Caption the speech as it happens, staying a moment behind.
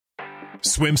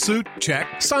Swimsuit? Check.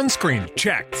 Sunscreen?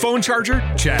 Check. Phone charger?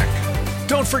 Check.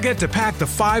 Don't forget to pack the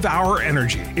 5-Hour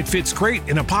Energy. It fits great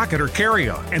in a pocket or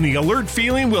carry-on, and the alert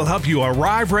feeling will help you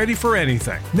arrive ready for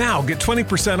anything. Now get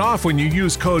 20% off when you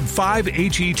use code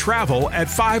 5HETRAVEL at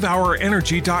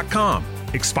 5hourenergy.com.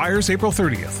 Expires April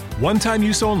 30th. One-time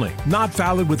use only. Not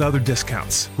valid with other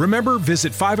discounts. Remember,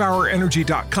 visit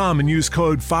 5hourenergy.com and use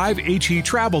code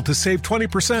 5HETRAVEL to save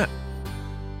 20%.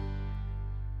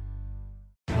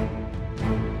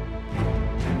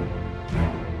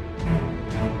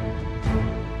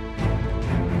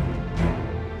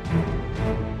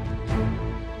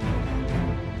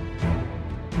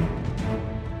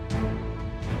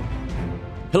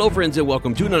 Hello, friends, and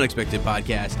welcome to an Unexpected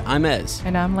Podcast. I'm Ez.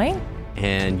 And I'm Lane.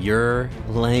 And you're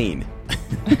Lane.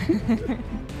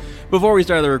 Before we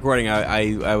started the recording,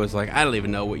 I was like, I don't even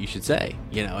know what you should say,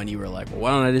 and you were like, well,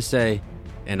 why don't I just say,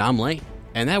 and I'm Lane?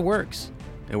 And that works.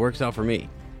 It works out for me.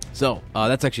 So,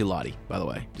 that's actually Lottie, by the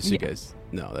way, just so you guys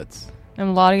know.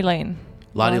 I'm Lottie Lane.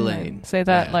 Lottie Lane. Say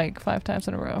that like 5 times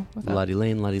in a row. Lottie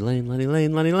Lane, Lottie Lane, Lottie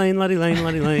Lane, Lottie Lane, Lottie Lane,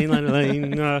 Lottie Lane, Lottie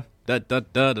Lane. Da, da,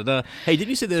 da, da, da. Hey,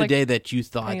 didn't you say the other day that you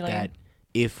thought that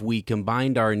if we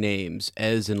combined our names,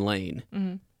 Ez and Lane,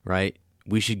 right,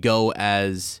 we should go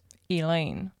as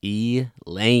Elaine.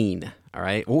 Elaine. All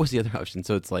right. What was the other option?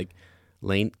 So it's like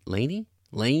Laney?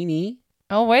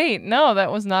 Oh, wait. No,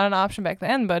 that was not an option back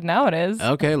then, but now it is.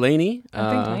 Okay, Laney.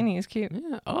 I think Laney is cute.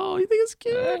 Yeah. Oh, you think it's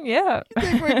cute? Yeah. You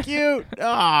think we're cute?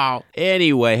 Oh.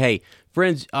 Anyway, hey,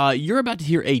 friends, you're about to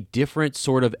hear a different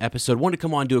sort of episode. I wanted to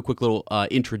come on and do a quick little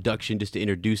introduction just to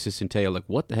introduce this and tell you, like,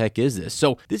 what the heck is this?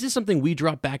 So this is something we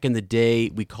dropped back in the day.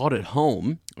 We called it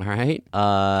Home, all right?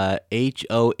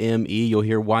 Home. You'll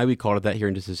hear why we called it that here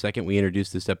in just a second. We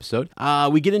introduced this episode.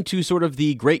 We get into sort of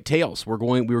the Great Tales. We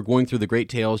were going through the Great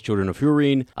Tales, Children of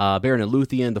Húrin, Beren and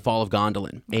Luthien, The Fall of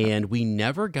Gondolin. And we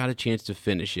never got a chance to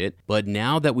finish it, but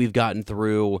now that we've gotten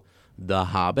through The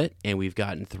Hobbit, and we've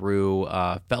gotten through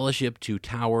Fellowship, Two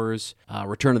Towers,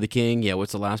 Return of the King. Yeah,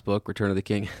 what's the last book? Return of the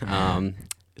King.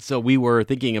 So we were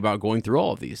thinking about going through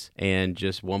all of these, and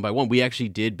just one by one, we actually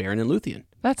did Beren and Luthien.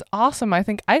 That's awesome. I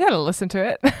think I got to listen to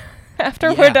it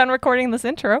after we're done recording this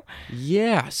intro.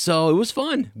 Yeah, so it was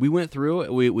fun. We went through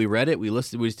it. We read it. We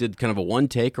listened. We just did kind of a one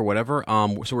take or whatever.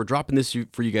 So we're dropping this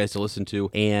for you guys to listen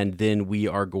to, and then we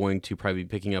are going to probably be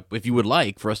picking up, if you would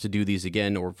like for us to do these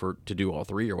again or to do all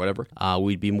three or whatever,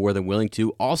 we'd be more than willing to.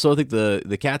 Also, I think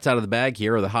the cat's out of the bag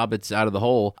here, or the Hobbit's out of the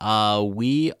hole.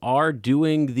 We are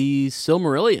doing the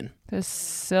Silmarillion. The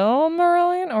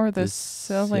Silmarillion or the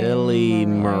silly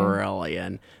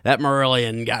Marillion? That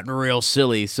Marillion got real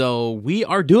silly. So we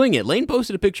are doing it. Lane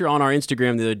posted a picture on our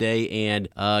Instagram the other day, and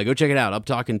go check it out. Up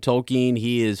Talking Tolkien.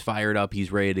 He is fired up.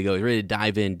 He's ready to go. He's ready to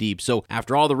dive in deep. So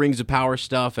after all the Rings of Power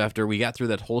stuff, after we got through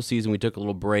that whole season, we took a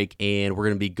little break, and we're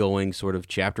going to be going sort of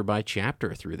chapter by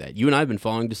chapter through that. You and I have been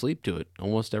falling to sleep to it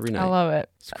almost every night. I love it.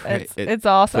 It's great. It's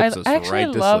awesome. I actually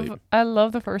love I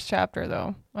love the first chapter,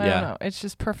 though. I don't know. It's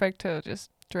just perfect to just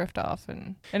drift off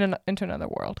and into another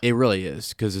world. It really is,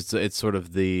 because it's sort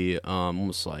of the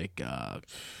almost like the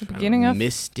beginning of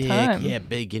mystic, time.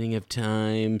 Beginning of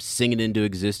time, sing it into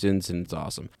existence, and it's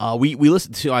awesome. We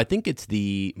listened to, I think it's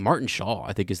the Martin Shaw,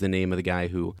 I think is the name of the guy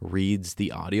who reads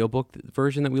the audiobook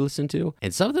version that we listened to,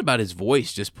 and something about his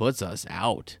voice just puts us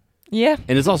out. Yeah.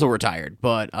 And it's also retired,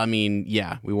 but I mean,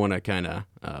 we want to kind of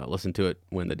listen to it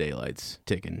when the daylight's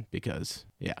ticking, because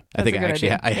I think I actually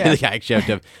have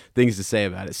to have things to say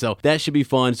about it. So that should be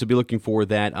fun. So be looking for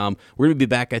that. We're gonna be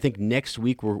back. I think next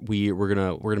week we're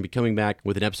gonna be coming back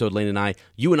with an episode. Lane and I,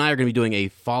 you and I are gonna be doing a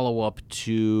follow up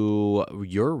to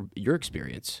your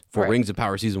experience for Rings of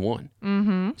Power season 1.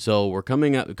 Mm-hmm. So we're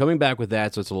coming back with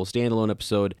that. So it's a little standalone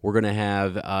episode. We're gonna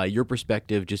have your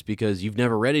perspective, just because you've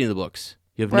never read any of the books.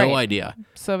 You have no idea.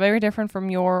 So very different from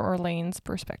your or Lane's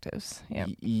perspectives. Yeah.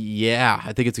 Yeah,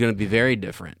 I think it's going to be very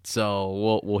different.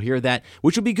 So we'll hear that,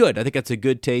 which will be good. I think that's a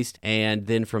good taste. And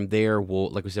then from there,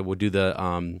 like we said, we'll do the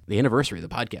anniversary of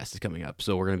the podcast is coming up.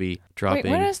 So we're going to be dropping.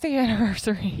 Wait, when is the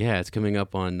anniversary? Yeah, it's coming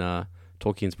up on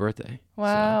Tolkien's birthday.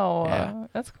 Wow. So,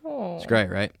 that's cool. It's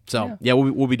great, right? So,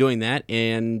 we'll be doing that,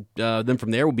 and then from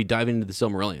there, we'll be diving into the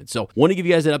Silmarillion. So, want to give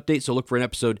you guys an update, so look for an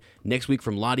episode next week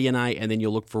from Lottie and I, and then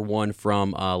you'll look for one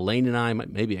from Lane and I,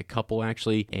 maybe a couple,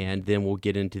 actually, and then we'll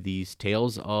get into these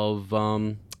tales of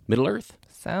Middle-earth.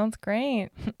 Sounds great.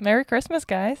 Merry Christmas,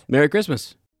 guys. Merry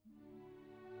Christmas.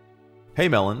 Hey,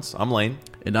 Melons. I'm Lane.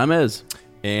 And I'm Ez.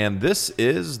 And this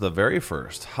is the very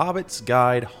first Hobbit's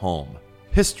Guide Home,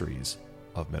 Histories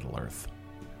of Middle-earth.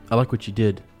 I like what you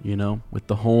did, with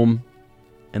the home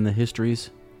and the histories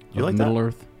you of like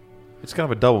Middle-earth. It's kind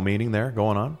of a double meaning there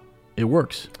going on. It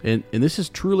works. And this is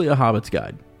truly a Hobbit's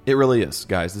guide. It really is,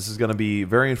 guys. This is going to be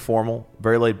very informal,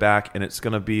 very laid back, and it's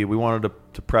going to be, we wanted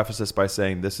to preface this by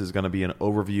saying this is going to be an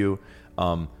overview.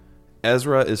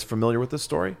 Ezra is familiar with this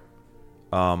story.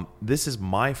 This is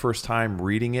my first time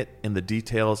reading it in the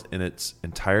details in its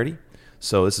entirety.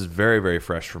 So this is very, very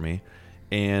fresh for me.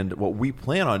 And what we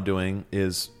plan on doing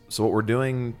is, so what we're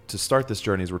doing to start this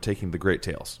journey is we're taking the Great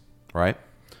Tales, right?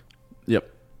 Yep.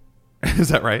 Is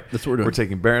that right? That's what we're doing. We're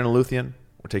taking Beren and Luthien,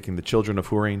 we're taking the Children of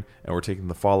Húrin, and we're taking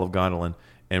the Fall of Gondolin,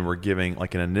 and we're giving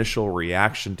like an initial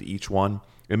reaction to each one.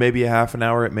 It may be a half an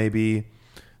hour, it may be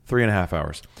 3.5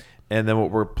 hours. And then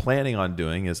what we're planning on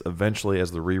doing is eventually,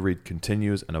 as the reread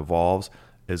continues and evolves,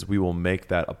 is we will make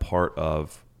that a part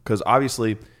of, because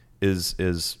obviously is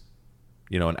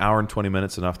an hour and 20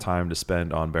 minutes enough time to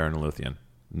spend on Beren and Luthien?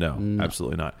 No,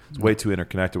 absolutely not. It's way too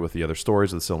interconnected with the other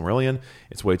stories of the Silmarillion.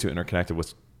 It's way too interconnected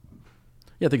with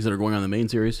things that are going on in the main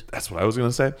series. That's what I was going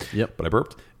to say. Yep. But I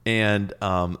burped. And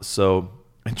so,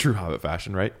 in true Hobbit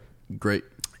fashion, right? Great.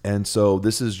 And so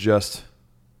this is just,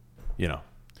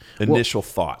 initial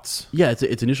thoughts. Yeah,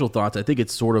 it's initial thoughts. I think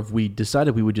it's sort of, we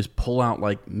decided we would just pull out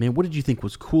like, man, what did you think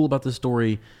was cool about the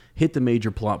story? Hit the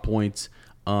major plot points.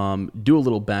 Do a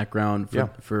little background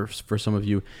for some of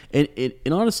you. And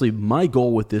honestly, my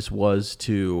goal with this was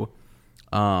to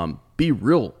be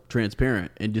real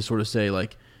transparent and just sort of say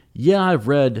like, yeah, I've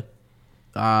read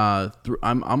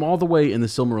I'm all the way in the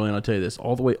Silmarillion, I'll tell you this,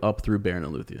 all the way up through Beren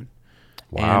and Luthien.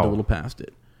 Wow. And a little past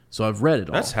it. So I've read it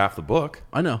all. That's half the book.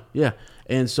 I know, yeah.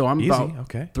 And so I'm Easy, about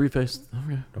okay.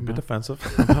 Don't be defensive.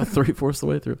 about 3/4 the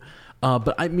way through.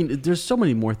 But I mean, there's so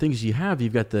many more things you have.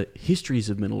 You've got the histories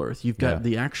of Middle-earth. You've got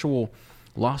the actual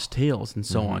lost tales and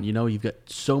so on. You've got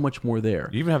so much more there.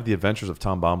 You even have the adventures of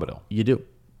Tom Bombadil. You do.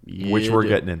 Which we're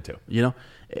getting into.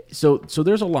 So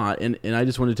there's a lot. And I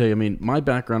just wanted to tell you, I mean, my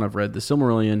background, I've read the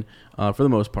Silmarillion for the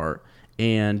most part.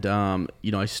 And,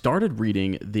 I started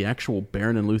reading the actual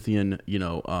Beren and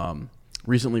Luthien,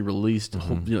 recently released,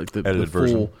 the edited full,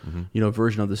 version.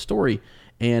 Version of the story.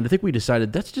 And I think we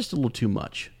decided that's just a little too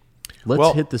much.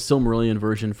 Let's hit the Silmarillion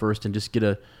version first and just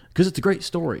because it's a great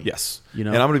story. Yes. And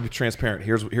I'm going to be transparent.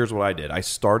 Here's what I did. I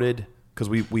started, because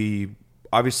we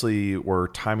obviously were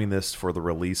timing this for the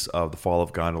release of The Fall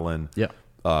of Gondolin. Yeah.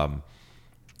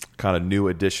 Kind of new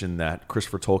edition that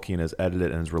Christopher Tolkien has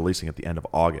edited and is releasing at the end of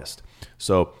August.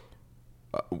 So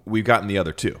we've gotten the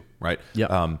other two, right? Yeah.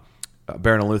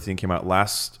 Beren and Luthien came out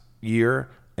last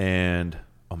year, and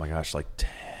oh my gosh, like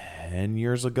 10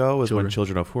 years ago is when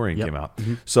Children of Húrin came out.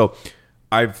 Mm-hmm. So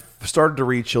I've started to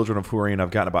read Children of Húrin.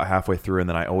 I've gotten about halfway through, and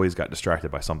then I always got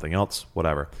distracted by something else,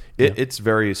 whatever. It's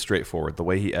very straightforward. The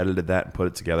way he edited that and put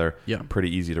it together,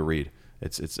 pretty easy to read.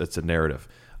 It's a narrative.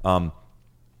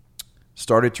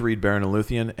 Started to read Beren and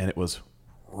Luthien, and it was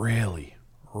really,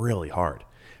 really hard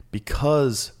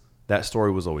because that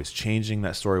story was always changing.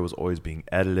 That story was always being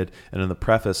edited. And in the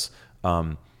preface,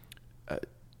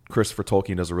 Christopher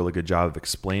Tolkien does a really good job of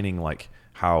explaining like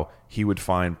how he would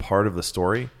find part of the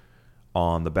story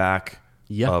on the back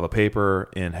of a paper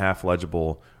in half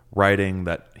legible writing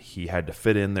that he had to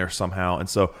fit in there somehow. And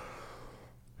so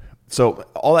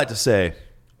all that to say,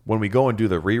 when we go and do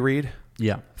the reread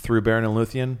through Beren and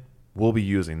Luthien, we'll be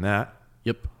using that.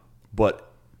 Yep.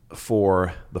 But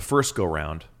for the first go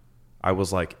round, I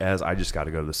was like, I just got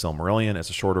to go to the Silmarillion. It's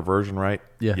a shorter version, right?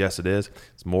 Yeah. Yes, it is.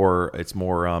 It's more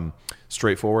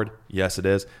straightforward. Yes, it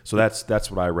is. So that's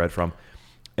what I read from.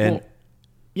 And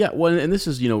and this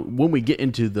is, when we get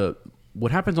into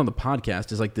what happens on the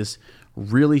podcast is like this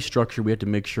really structured. We have to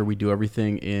make sure we do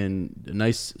everything in a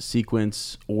nice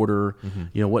sequence, order,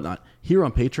 whatnot. Here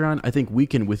on Patreon, I think we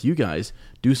can, with you guys,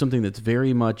 do something that's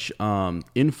very much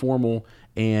informal.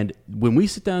 And when we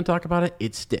sit down and talk about it,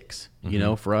 it sticks.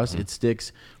 For us, it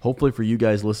sticks. Hopefully for you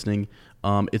guys listening,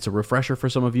 it's a refresher for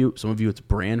some of you. Some of you, it's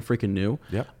brand freaking new.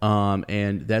 Yep.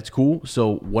 And that's cool.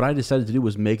 So what I decided to do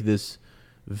was make this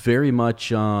very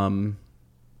much... I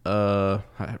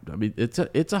mean, it's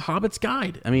a Hobbit's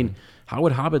guide. I mean, how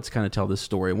would Hobbits kind of tell this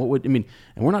story? And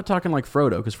we're not talking like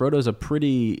Frodo, because Frodo's a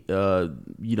pretty,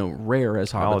 rare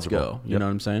as Hobbits go. You know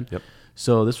what I'm saying? Yep.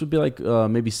 So this would be like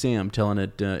maybe Sam telling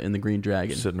it in the Green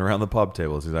Dragon. Sitting around the pub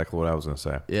table is exactly what I was going to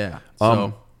say. Yeah.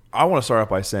 So I want to start off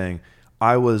by saying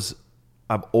I've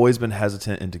always been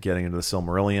hesitant into getting into the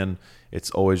Silmarillion. It's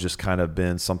always just kind of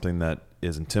been something that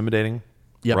is intimidating.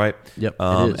 Yep. Right. Yep.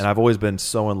 And I've always been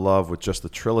so in love with just the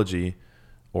trilogy,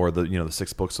 or the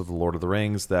 6 books of the Lord of the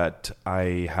Rings, that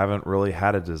I haven't really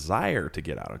had a desire to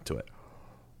get out into it.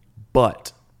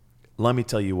 But let me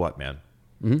tell you what, man.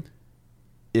 Mm-hmm.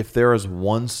 If there is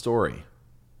one story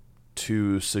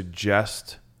to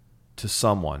suggest to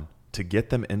someone to get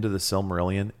them into the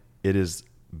Silmarillion, it is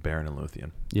Beren and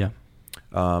Luthien. Yeah.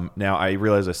 Now, I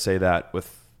realize I say that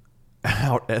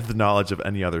without the knowledge of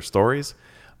any other stories,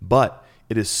 but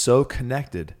it is so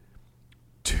connected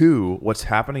to what's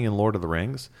happening in Lord of the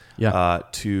Rings,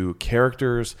 to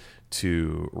characters,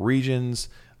 to regions,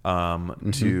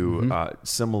 to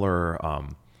similar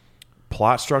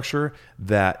plot structure,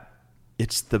 that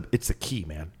it's the key,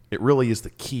 man. It really is the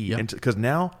key. Because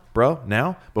now,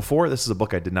 before, this is a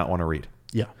book I did not want to read.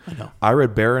 Yeah, I know. I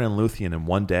read Beren and Luthien in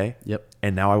one day. Yep.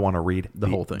 And now I want to read the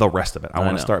whole thing, the rest of it. I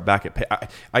want to know. start back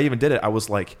at. I even did it. I was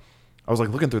like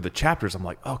looking through the chapters. I'm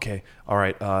like, okay, all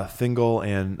right, Thingol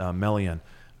and Melian.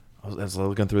 I was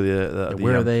looking through the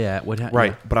where are they at?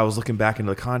 Right. But I was looking back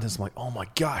into the contents. I'm like, oh my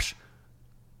gosh,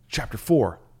 chapter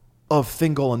 4 of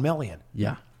Thingol and Melian.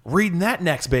 Yeah. Reading that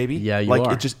next, baby. Yeah, you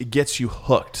are. It gets you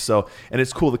hooked. So, and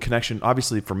it's cool, the connection.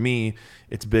 Obviously, for me,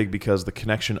 it's big because the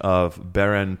connection of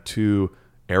Beren to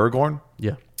Aragorn.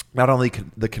 Yeah. Not only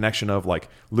the connection of like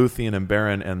Luthien and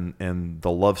Beren and the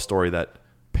love story that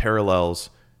parallels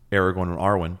Aragorn and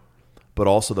Arwen, but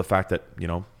also the fact that,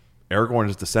 Aragorn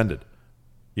is descended.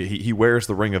 He wears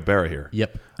the ring of Barahir.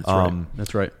 Yep.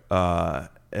 That's right.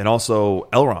 And also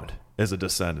Elrond is a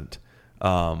descendant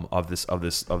of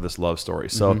this love story.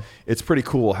 So it's pretty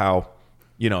cool how,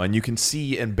 and you can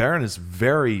see, and Beren is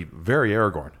very, very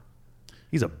Aragorn.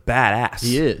 He's a badass.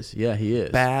 He is. Yeah, he is.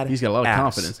 Bad. He's got a lot of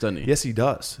confidence, doesn't he? Yes, he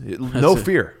does. No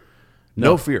fear.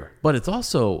 No fear. But it's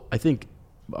also, I think,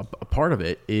 a part of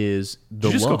it is the Did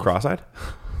you just love. go cross-eyed?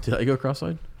 Did I go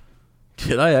cross-eyed?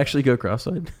 Did I actually go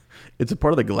cross-eyed? It's a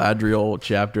part of the Galadriel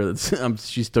chapter that's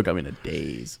she still got me in a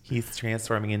daze. He's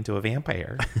transforming into a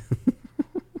vampire.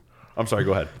 I'm sorry.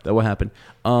 Go ahead. That what happened?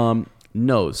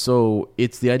 No. So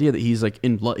it's the idea that he's like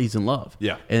he's in love.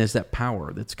 Yeah. And it's that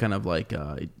power that's kind of like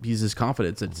he's his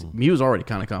confidence. He was already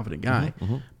kind of confident guy,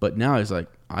 but now he's like,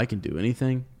 I can do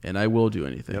anything and I will do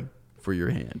anything for your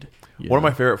hand. One of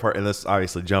my favorite parts, and this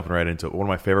obviously jumping right into it, one of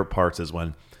my favorite parts is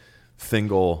when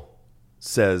Thingol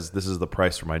says, "This is the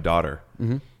price for my daughter,"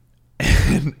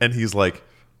 and he's like,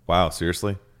 "Wow,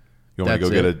 seriously? You want me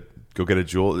to go get a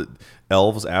jewel?"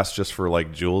 Elves ask just for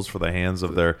like jewels for the hands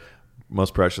of their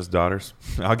most precious daughters.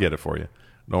 I'll get it for you.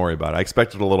 Don't worry about it. I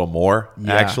expected a little more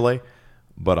actually,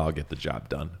 but I'll get the job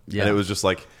done. Yeah. And it was just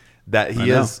like that.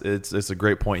 It's a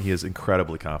great point. He is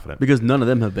incredibly confident because none of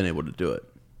them have been able to do it.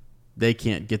 They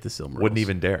can't get the Silmarils. Wouldn't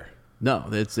even dare. No,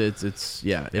 it's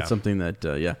something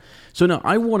that So now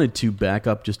I wanted to back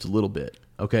up just a little bit.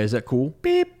 Okay, is that cool?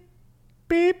 Beep,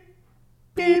 beep,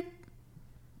 beep.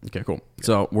 Okay, cool.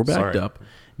 So we're backed up.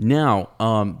 Now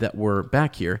that we're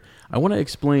back here, I want to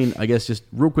explain, I guess, just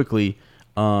real quickly.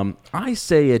 I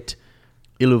say it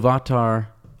Iluvatar.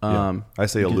 I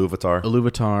say Iluvatar.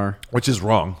 Iluvatar. Which is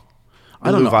wrong. I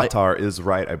don't know. Iluvatar is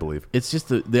right, I believe. It's just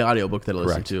the audiobook that I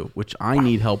listen to, which I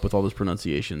need help with all those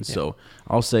pronunciations. Yeah. So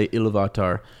I'll say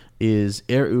Iluvatar is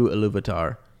Eru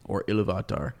Iluvatar or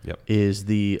Iluvatar is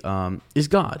the is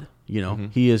God.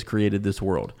 He has created this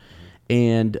world.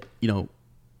 And,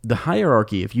 the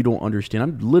hierarchy, if you don't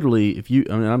understand,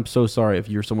 I'm so sorry if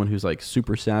you're someone who's like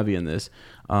super savvy in this,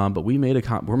 but we're making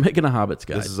a Hobbits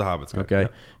guide. This is a Hobbits guide. Okay.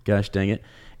 Gosh dang it.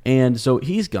 And so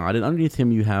he's God, and underneath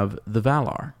him you have the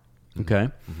Valar. Okay.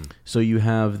 So you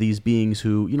have these beings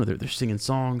who, they're singing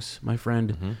songs, my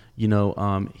friend.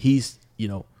 He's,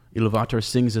 Iluvatar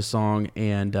sings a song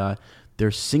and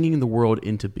they're singing the world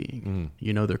into being.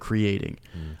 They're creating.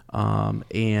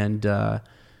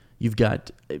 You've got,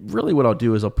 really what I'll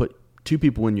do is I'll put two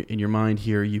people in your mind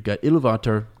here. You've got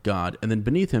Iluvatar, God, and then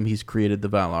beneath him he's created the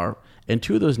Valar. And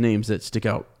two of those names that stick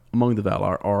out among the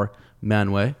Valar are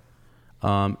Manwë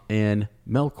and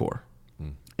Melkor.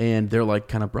 And they're like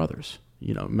kind of brothers.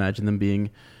 Imagine them being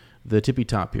the tippy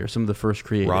top here, some of the first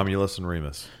created. Romulus and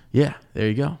Remus. Yeah, there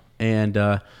you go. And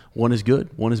one is good,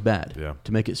 one is bad, yeah.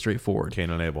 to make it straightforward. Cain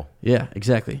and Abel. Yeah,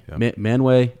 exactly. Yeah.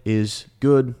 Manwë is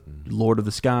good, Lord of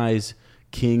the Skies,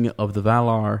 King of the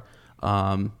Valar.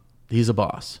 He's a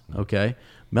boss, okay?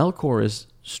 Melkor is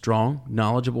strong,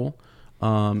 knowledgeable.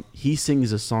 He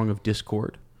sings a song of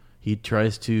discord. He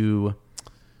tries to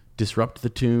disrupt the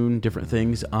tune, different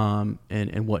things,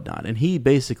 and whatnot. And he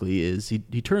basically is,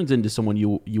 he turns into someone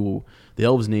the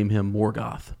elves name him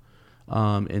Morgoth.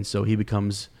 And so he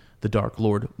becomes the Dark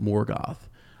Lord Morgoth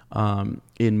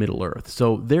in Middle Earth.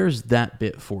 So there's that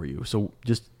bit for you. So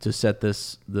just to set the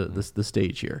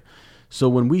stage here. So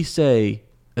when we say,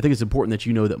 I think it's important that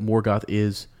you know that Morgoth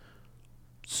is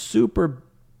super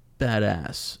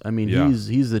badass. I mean,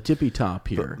 he's the tippy top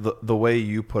here. The way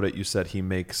you put it, you said he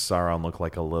makes Sauron look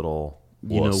like a little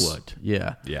wuss. You know what?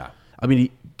 Yeah. Yeah. I mean,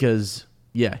 because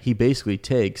he basically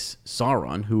takes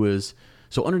Sauron, who is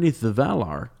so underneath the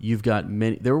Valar. You've got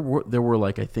many. There were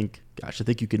like I think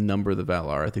you can number the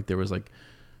Valar. I think there was like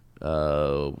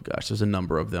there's a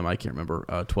number of them. I can't remember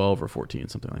 12 or 14,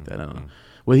 something like that. I don't know.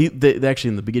 Well, they actually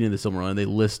in the beginning of the Silmarillion they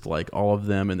list like all of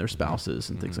them and their spouses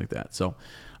and things like that. So,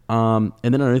 and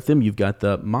then underneath them you've got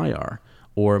the Maiar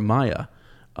or Maya.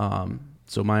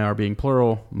 So Maiar being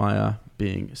plural, Maya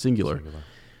being singular.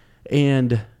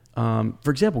 And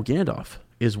for example, Gandalf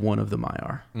is one of the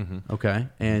Maiar. Okay,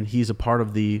 and he's a part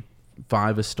of the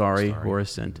 5 Astari who are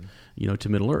sent, to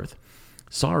Middle Earth.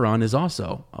 Sauron is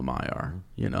also a Maiar,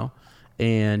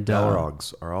 and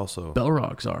Balrogs are also.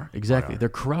 Balrogs are exactly. Maiar. They're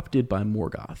corrupted by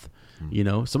Morgoth.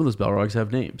 Some of those Balrogs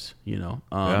have names.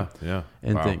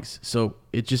 And things. So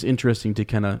it's just interesting to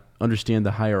kind of understand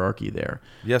the hierarchy there.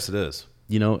 Yes, it is.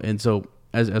 And so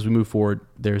as we move forward,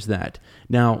 there's that.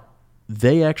 Now,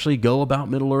 they actually go about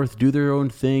Middle Earth, do their own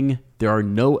thing. There are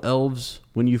no elves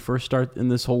when you first start in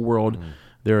this whole world.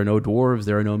 There are no dwarves.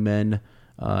 There are no men,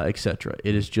 etc.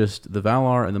 It is just the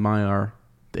Valar and the Maiar.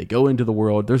 They go into the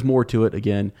world. There's more to it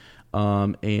again,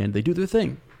 and they do their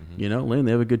thing. They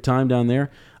have a good time down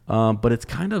there. But it's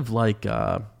kind of like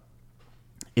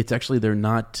it's actually they're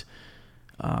not.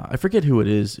 I forget who it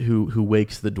is who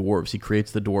wakes the dwarves. He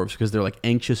creates the dwarves because they're like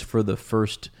anxious for the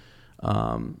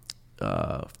firstborn,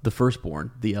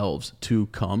 the elves, to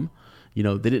come. They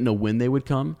didn't know when they would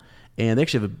come, and they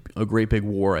actually have a great big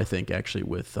war. I think actually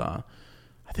with I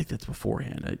think that's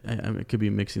beforehand. I could be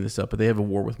mixing this up, but they have a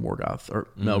war with Morgoth or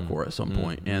Melkor at some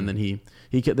point, and then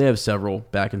they have several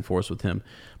back and forth with him.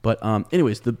 But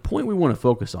anyways, the point we want to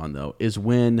focus on though is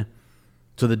when.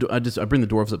 So I bring the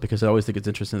dwarves up because I always think it's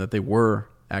interesting that they were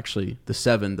actually the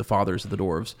 7, the fathers of the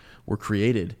dwarves, were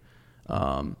created.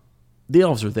 The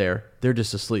elves are there; they're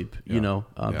just asleep.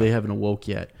 They haven't awoke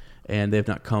yet, and they have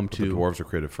not come to. The dwarves are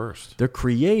created first. They're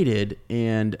created,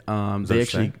 and they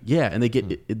actually and they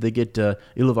get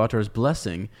Iluvatar's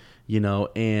blessing,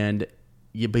 but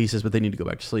he says, but they need to go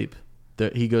back to sleep.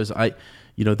 He goes,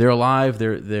 they're alive.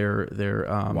 They're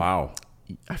wow.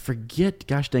 I forget.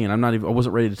 Gosh dang it! I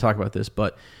wasn't ready to talk about this,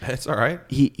 but it's all right.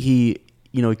 He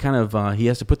kind of he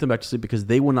has to put them back to sleep because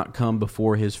they will not come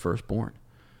before his firstborn.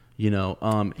 He's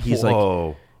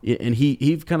Whoa. like, and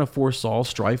he kind of foresaw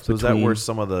strife. So between, is that where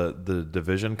some of the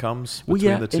division comes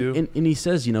between the two? And he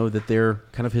says that they're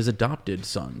kind of his adopted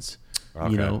sons.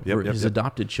 Okay. His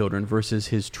adopted children versus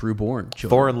his true-born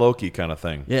children. Thor and Loki kind of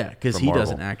thing. Yeah, because he Marvel.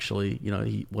 doesn't actually,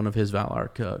 one of his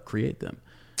Valar create them.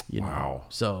 Wow.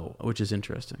 So, which is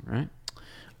interesting, right?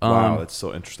 Wow, that's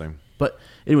so interesting. But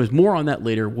anyways, more on that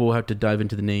later. We'll have to dive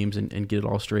into the names and get it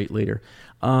all straight later.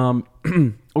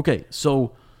 Okay,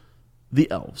 so the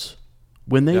elves,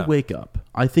 when they wake up,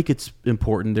 I think it's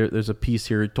important. There's a piece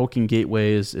here. Tolkien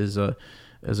Gateway is a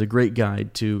great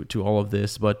guide to all of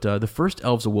this. But the first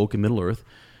elves awoke in Middle-earth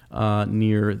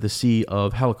near the Sea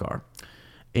of Halakar.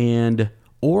 And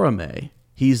Orome,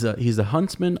 he's the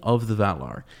huntsman of the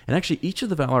Valar. And actually, each of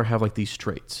the Valar have like these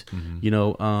traits. Kind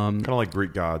of like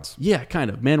Greek gods. Yeah, kind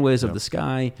of. Manways of the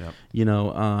sky.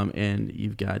 Yep. And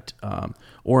you've got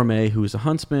Orome, who's a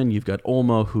huntsman. You've got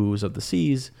Olmo, who's of the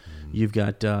seas. You've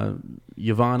got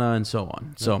Yavanna, and so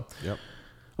on. So,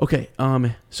 okay.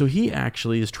 So he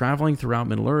actually is traveling throughout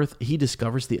Middle-earth. He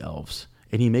discovers the elves,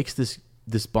 and he makes this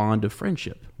bond of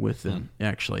friendship with them,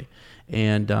 actually.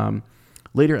 And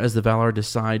later, as the Valar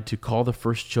decide to call the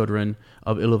first children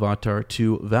of Iluvatar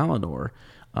to Valinor,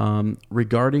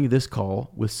 regarding this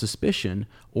call with suspicion,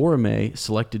 Orome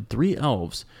selected 3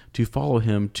 elves to follow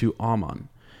him to Aman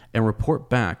and report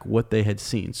back what they had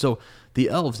seen. So the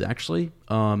elves, actually,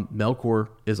 Melkor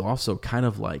is also kind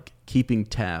of like keeping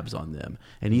tabs on them,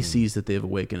 and he sees that they've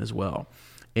awakened as well.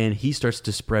 And he starts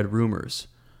to spread rumors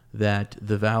that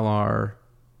the Valar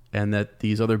and that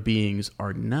these other beings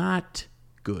are not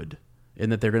good,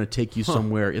 and that they're going to take you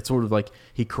somewhere. It's sort of like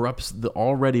he corrupts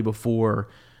already before.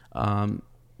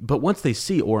 But once they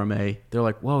see Orome, they're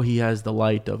like, whoa, he has the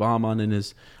light of Aman in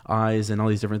his eyes and all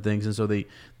these different things. And so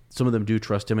some of them do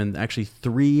trust him. And actually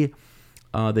 3,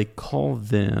 they call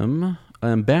them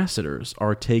ambassadors,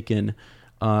 are taken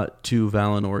to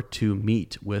Valinor to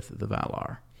meet with the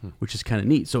Valar, which is kind of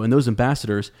neat. So, and those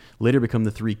ambassadors later become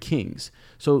the 3 kings.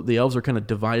 So the elves are kind of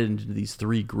divided into these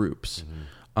 3 groups.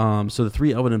 So the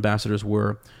 3 elven ambassadors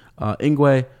were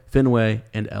Ingwe, Finwë,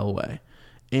 and Elwë.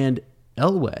 And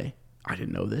Elwë, I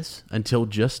didn't know this until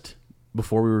just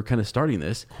before we were kind of starting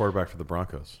this. Quarterback for the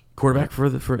Broncos. Quarterback for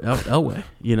Elwë,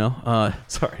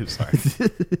 Sorry.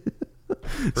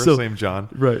 First name John.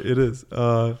 Right, it is.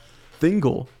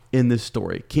 Thingol in this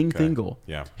story, King Thingol.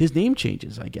 Yeah. His name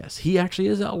changes, I guess. He actually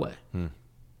is Elwë.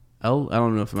 I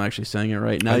don't know if I'm actually saying it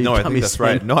right. Now No, I think that's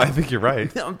right. No, I think you're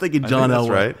right. I'm thinking John Elway. That's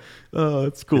right. Oh,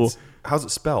 it's cool. How's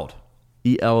it spelled?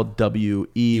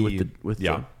 ELWE with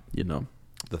yeah. the,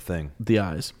 The thing. the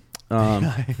eyes.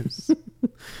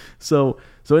 So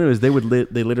anyways, they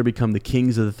later become the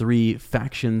kings of the three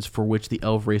factions for which the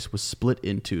elf race was split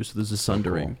into. So there's a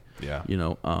sundering, Yeah.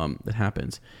 that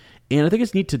happens. And I think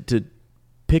it's neat to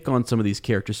pick on some of these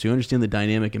characters so you understand the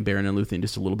dynamic in Beren and Luthien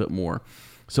just a little bit more.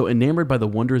 So enamored by the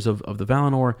wonders of the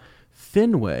Valinor,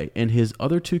 Finwë and his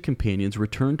other two companions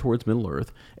returned towards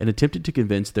Middle-earth and attempted to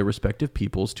convince their respective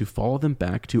peoples to follow them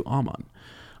back to Aman.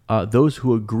 Those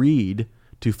who agreed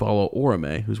to follow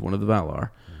Orome, who's one of the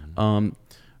Valar,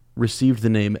 received the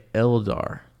name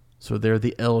Eldar. So they're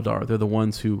the Eldar. They're the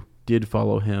ones who did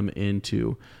follow him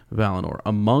into Valinor.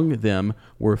 Among them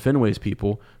were Finwë's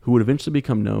people, who would eventually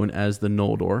become known as the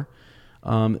Noldor.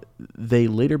 They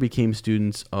later became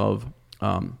students of,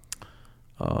 the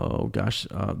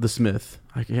Smith.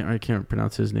 I can't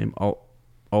pronounce his name.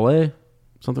 Aule,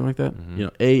 something like that.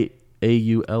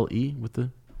 Aule with the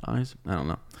eyes. I don't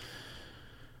know.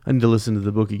 I need to listen to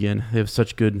the book again. They have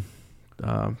such good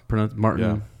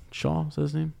Martin Shaw, is that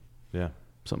his name? Yeah.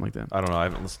 Something like that. I don't know. I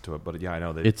haven't listened to it, but yeah, I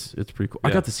know that It's pretty cool. Yeah.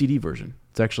 I got the CD version.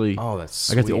 It's actually that's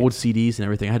I got the sweet. old CDs and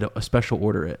everything. I had to a special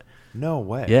order it. No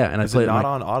way. Yeah, and I Is played it it not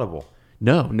on on Audible?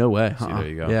 No way. See, there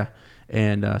you go. Yeah,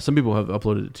 and some people have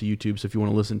uploaded it to YouTube. So if you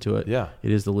want to listen to it, Yeah.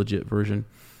 it is the legit version.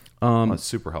 That's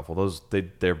super helpful.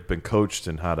 They've been coached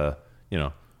in how to,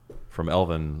 from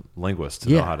Elven linguists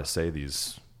to know how to say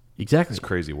these Exactly.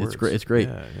 crazy words. It's great.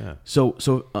 Yeah. So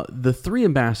the three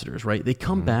ambassadors, right? They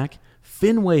come back.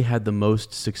 Finwë had the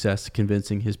most success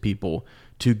convincing his people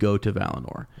to go to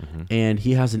Valinor, and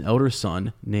he has an elder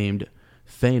son named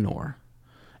Fëanor,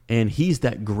 and he's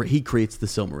that great. He creates the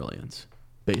Silmarillions,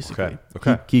 basically.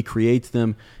 Okay. He creates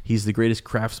them. He's the greatest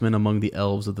craftsman among the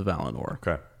elves of the Valinor.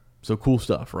 Okay. So cool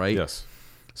stuff, right? Yes.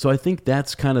 So I think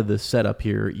that's kind of the setup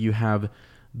here. You have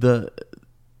the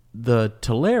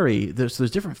Teleri. There's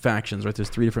different factions, right? There's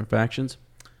three different factions.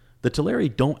 The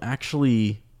Teleri don't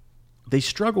actually. They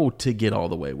struggle to get all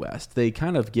the way west. They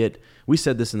kind of get. We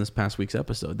said this in this past week's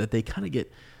episode that they kind of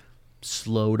get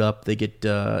slowed up. They get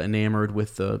enamored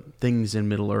with the things in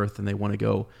Middle Earth, and they want to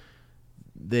go.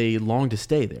 They long to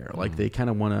stay there. Like they kind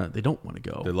of want to. They don't want to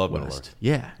go. They love west. Middle Earth.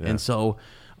 Yeah, and so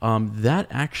that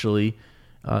actually,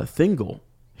 Thingol.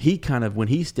 He kind of when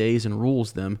he stays and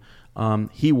rules them.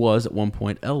 He was at one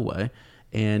point Elwë,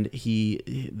 and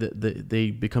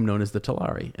they become known as the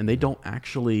Teleri, and they don't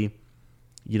actually,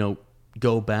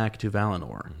 go back to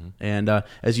Valinor. And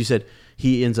as you said,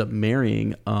 he ends up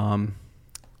marrying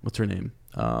what's her name,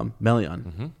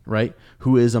 Melian, right?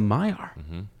 Who is a Maiar.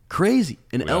 Crazy.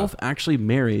 An elf actually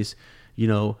marries,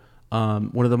 one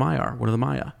of the Maiar, one of the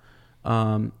Maya.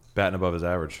 Batting above his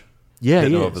average. Yeah,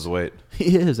 Hitting he above is. his weight.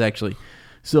 He is actually.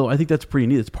 So I think that's pretty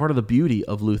neat. It's part of the beauty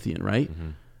of Luthien, right?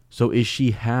 So is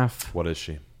she half? What is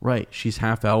she? Right, she's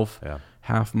half elf,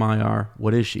 half Maiar.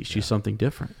 What is she? She's something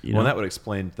different. Well, and that would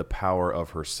explain the power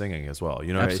of her singing as well.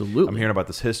 Absolutely. I'm hearing about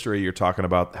this history. You're talking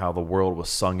about how the world was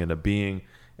sung into being,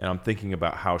 and I'm thinking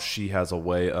about how she has a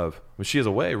way of. She has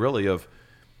a way, really, of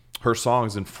her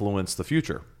songs influence the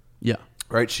future. Yeah.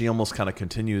 Right. She almost kind of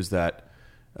continues that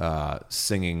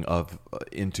singing of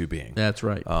into being. That's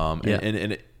right. And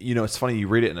it, it's funny, you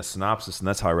read it in a synopsis, and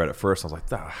that's how I read it first. I was like,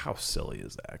 how silly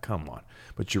is that? Come on.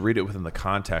 But you read it within the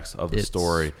context of the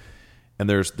story, and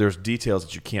there's details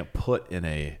that you can't put in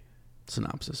a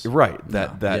synopsis. Right.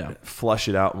 That flush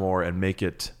it out more and make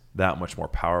it that much more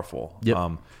powerful. Yep.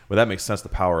 Well, that makes sense. The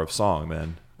power of song,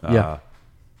 then.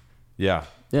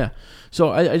 Yeah.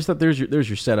 So I just thought there's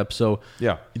your setup. So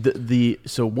Yeah.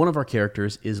 So one of our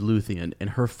characters is Luthien,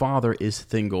 and her father is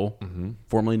Thingol,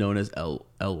 formerly known as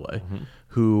Elwë,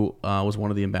 who was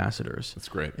one of the ambassadors. That's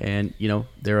great. And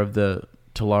they're of the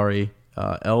Teleri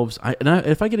elves.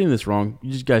 If I get any of this wrong,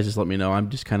 you guys just let me know. I'm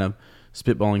just kind of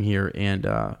spitballing here, and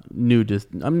I'm new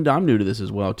to this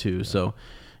as well too. Yeah. So,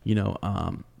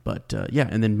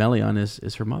 and then Melian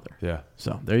is her mother. Yeah.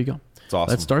 So there you go. It's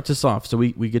awesome. That starts us off. So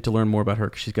we get to learn more about her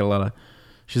because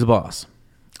she's a boss.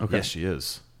 Okay. Yes, she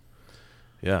is.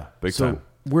 Yeah, big so time.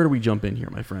 Where do we jump in here,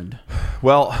 my friend?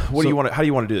 Well, how do you want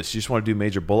to do this? You just want to do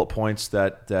major bullet points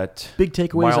that big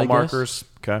takeaways, mile I markers.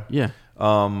 Guess. Okay. Yeah.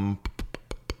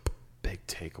 Big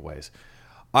takeaways.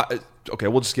 Okay,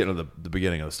 we'll just get into the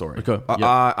beginning of the story.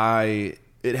 Okay.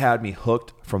 It had me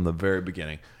hooked from the very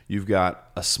beginning. You've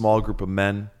got a small group of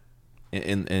men,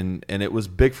 and it was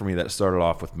big for me that it started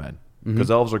off with men.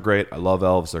 Because elves are great. I love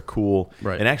elves. They're cool.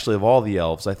 Right. And actually, of all the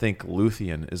elves, I think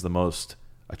Luthien is the most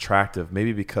attractive,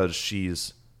 maybe because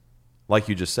she's, like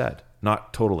you just said,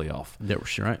 not totally elf. Yeah,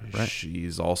 right.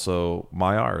 She's also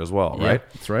Maiar as well, Yeah, right?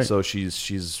 that's right. So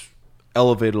she's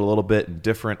elevated a little bit and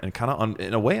different and kind of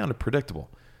in a way unpredictable.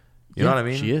 You know what I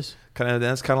mean? She is.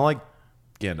 That's kind of like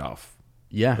Gandalf.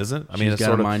 Yeah, Isn't? I she's mean, it's got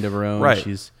sort a of mind of her own. right.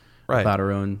 She's Right. about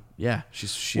her own. Yeah,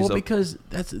 She's because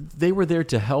they were there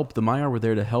to help. The Maiar were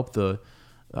there to help the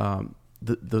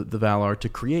Valar to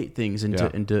create things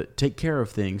and to take care of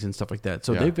things and stuff like that.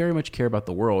 So they very much care about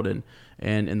the world and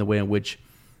the way in which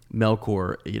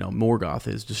Melkor, Morgoth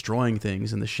is destroying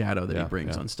things and the shadow that he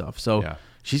brings on stuff. So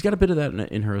she's got a bit of that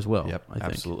in her as well. Yep, I think.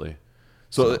 absolutely.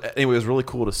 So anyway, it was really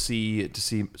cool to see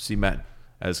Men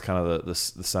as kind of the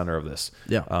center of this.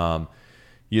 Yeah.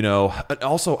 And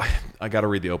also I got to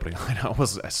read the opening.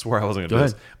 I swear I wasn't going to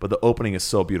do this, but the opening is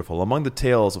so beautiful. Among the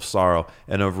tales of sorrow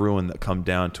and of ruin that come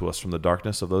down to us from the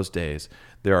darkness of those days,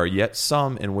 there are yet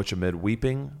some in which amid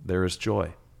weeping there is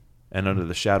joy, and under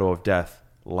the shadow of death,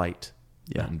 light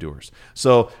that endures.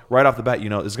 So right off the bat, it's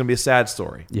going to be a sad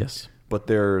story. Yes. But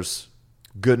there's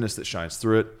goodness that shines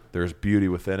through it. There's beauty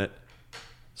within it.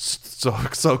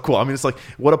 So cool. I mean, it's like,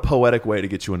 what a poetic way to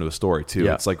get you into a story too.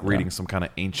 Yeah. It's like reading some kind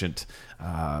of ancient,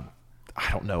 I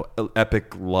don't know,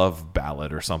 epic love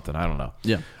ballad or something. I don't know.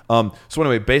 Yeah. So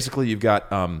anyway, basically you've got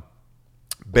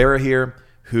Barahir,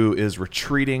 who is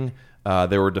retreating.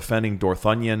 They were defending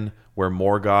Dorthonion, where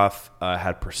Morgoth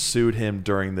had pursued him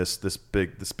during this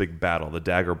big battle, the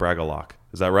Dagger Bragollach.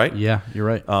 Is that right? Yeah, you're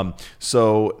right.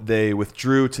 So they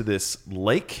withdrew to this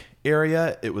lake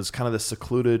area. It was kind of this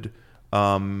secluded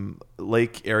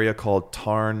lake area called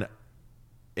Tarn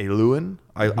Eluin.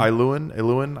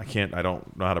 Eluin. I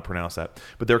don't know how to pronounce that.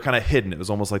 But they were kind of hidden. It was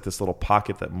almost like this little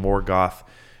pocket that Morgoth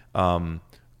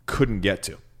couldn't get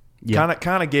to. Yeah.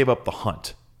 Kind of gave up the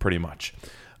hunt, pretty much.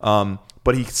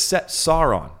 But he set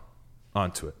Sauron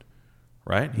onto it,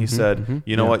 right? He said,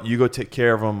 you know what? You go take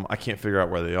care of them. I can't figure out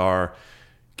where they are.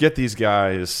 Get these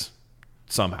guys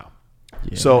somehow.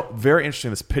 Yeah. So very interesting,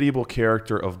 this pitiable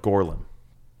character of Gorlim,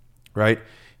 right?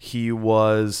 He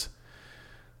was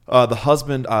the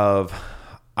husband of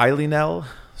Eilinel.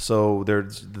 So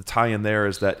there's the tie-in there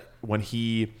is that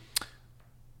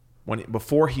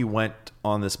before he went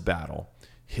on this battle,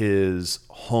 his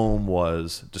home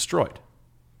was destroyed,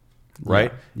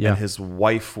 right? Yeah. And his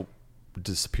wife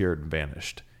disappeared and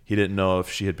vanished. He didn't know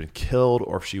if she had been killed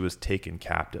or if she was taken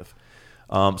captive.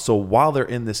 So while they're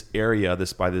in this area,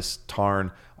 by this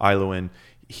Tarn Eluin,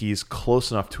 he's close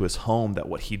enough to his home that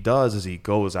what he does is he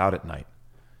goes out at night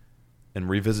and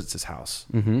revisits his house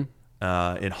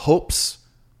in hopes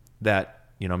that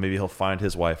maybe he'll find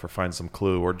his wife or find some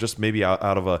clue or just maybe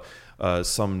out of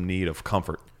some need of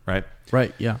comfort, right?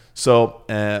 Right. Yeah. So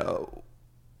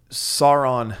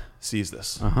Sauron sees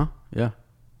this, yeah,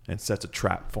 and sets a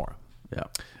trap for him.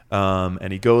 Yeah.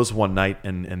 And he goes one night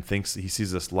and thinks he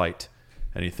sees this light,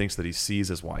 and he thinks that he sees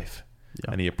his wife.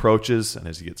 Yeah. And he approaches, and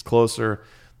as he gets closer,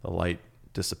 the light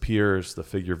disappears, the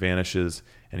figure vanishes,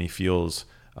 and he feels,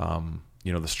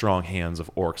 the strong hands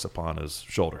of orcs upon his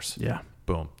shoulders. Yeah.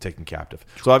 Boom, taken captive.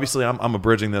 So obviously, I'm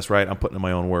abridging this, right? I'm putting in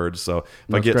my own words. So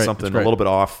if I get something a little bit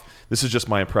off, this is just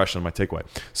my impression, my takeaway.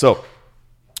 So,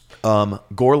 poor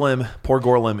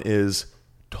Gorlim is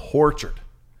tortured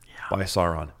by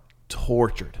Sauron.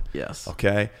 Tortured. Yes.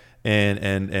 Okay. And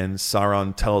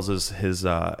Sauron tells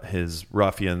his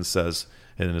ruffians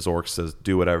and his orcs says,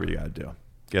 do whatever you got to do.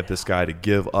 Get this guy to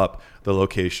give up the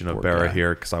location of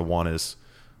Barahir because I want his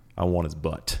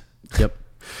butt. Yep.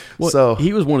 Well, so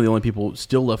he was one of the only people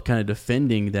still left kind of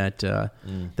defending that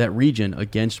that region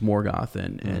against Morgoth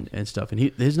and stuff, and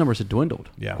his numbers had dwindled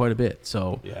quite a bit.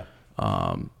 So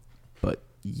but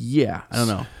yeah, I don't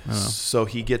know. So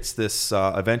he gets this.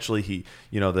 Eventually,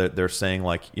 they're saying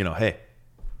like, hey,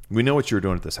 we know what you were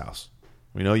doing at this house.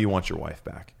 We know you want your wife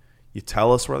back. You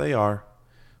tell us where they are,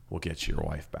 we'll get you your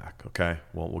wife back. Okay,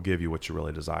 we'll give you what you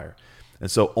really desire.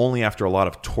 And so only after a lot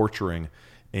of torturing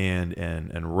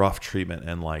and rough treatment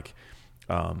and like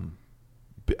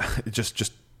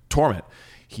just torment,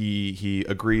 he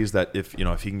agrees that if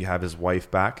he can have his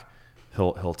wife back,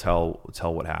 he'll tell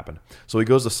what happened. So he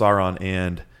goes to Sauron,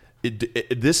 and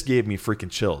this gave me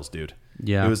freaking chills, dude.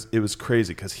 Yeah, it was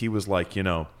crazy because he was like,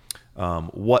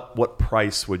 what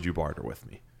price would you barter with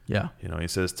me? Yeah, he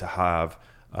says to have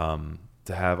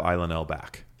Eilinel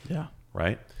back. Yeah,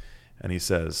 right. And he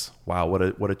says, wow,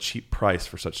 what a cheap price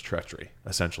for such treachery,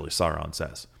 essentially, Sauron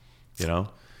says,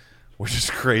 which is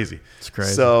crazy. It's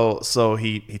crazy. So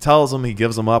he tells them, he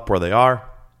gives them up where they are.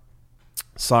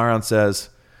 Sauron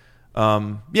says,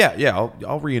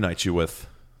 I'll reunite you with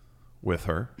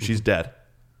her. She's dead.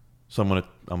 So I'm going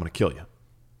to kill you.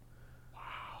 Wow.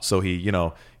 So he,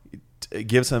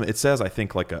 gives him, it says, I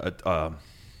think like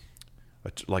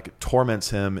like torments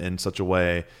him in such a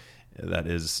way that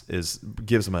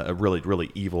gives him a really,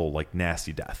 really evil, like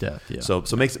nasty death. So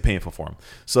makes it painful for him.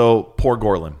 So poor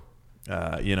Gorlim,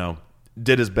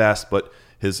 did his best, but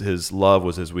his love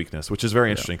was his weakness, which is very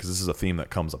interesting because this is a theme that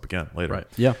comes up again later. Right.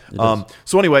 Yeah.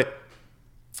 So anyway,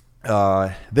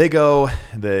 they go,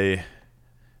 they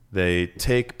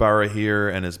take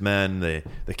Barahir and his men, they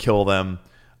kill them.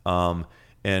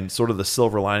 And sort of the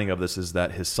silver lining of this is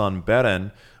that his son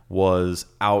Beren was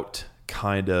out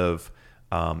kind of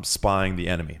spying the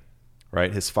enemy,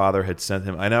 right? His father had sent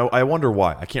him. I wonder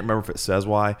why. I can't remember if it says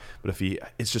why, but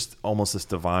it's just almost this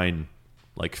divine,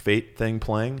 like, fate thing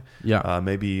playing. Yeah.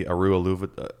 Maybe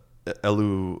Iluvatar,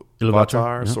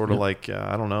 sort of like,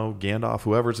 I don't know, Gandalf,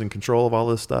 whoever's in control of all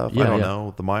this stuff. I don't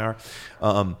know, the Maiar.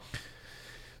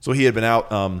 So he had been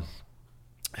out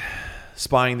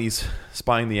spying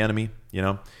the enemy,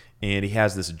 and he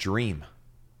has this dream,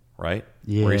 right?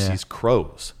 Yeah. Where he sees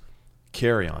crows,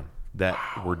 carrion, that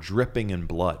were dripping in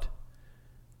blood,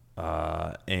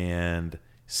 and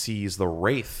sees the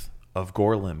wraith of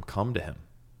Gorlim come to him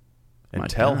and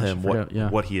tell him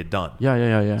what he had done.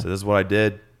 Yeah. So this is what I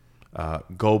did.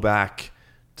 Go back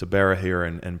to Barahir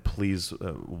and please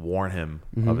warn him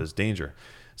of his danger.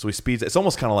 So he speeds. It's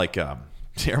almost kind of like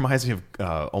it reminds me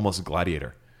of almost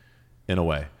Gladiator in a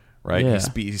way, right? Yeah.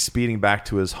 He's speeding back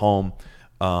to his home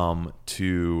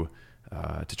to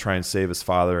try and save his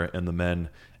father and the men.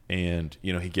 And,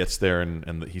 he gets there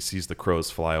and he sees the crows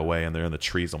fly away and they're in the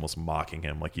trees almost mocking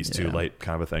him like he's too late,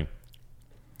 kind of a thing.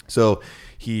 So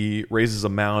he raises a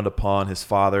mound upon his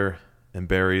father and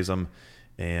buries him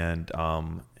and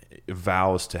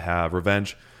vows to have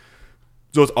revenge.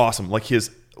 So it's awesome. Like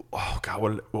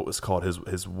what was called his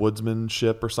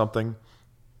woodsmanship or something.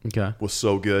 Okay. Was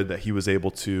so good that he was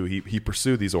able to he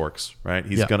pursued these orcs, right?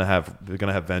 They're gonna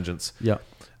have vengeance. Yeah.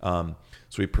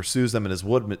 So he pursues them, and his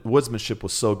woodsmanship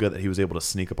was so good that he was able to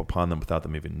sneak up upon them without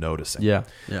them even noticing. Yeah.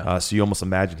 So you almost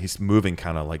imagine he's moving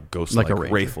kind of like ghost-like, like a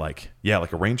ranger. wraith-like. Yeah,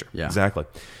 like a ranger. Yeah. Exactly.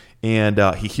 And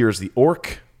he hears the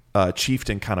orc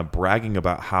chieftain kind of bragging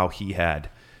about how he had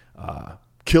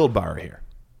killed Barahir.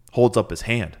 Holds up his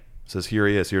hand. Says, "Here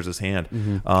he is. Here's his hand."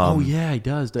 He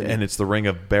does. And it's the Ring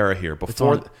of Barahir.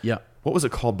 What was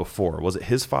it called before? Was it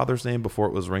his father's name before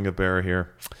it was Ring of Barahir?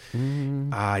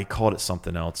 He called it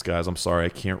something else, guys. I'm sorry. I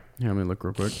can't. Here, let me look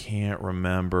real quick. Can't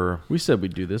remember. We said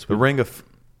we'd do this. The Ring of.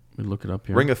 We look it up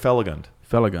here. Ring of Felagund.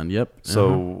 Felagund. Yep.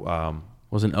 So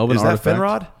was an elven is artifact. That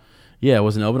Finrod? Yeah, it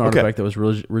was an elven artifact that was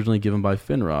originally given by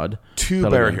Finrod to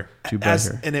Felagund,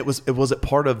 Barahir. And it was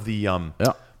part of the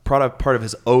part of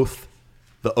his oath.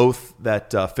 The oath that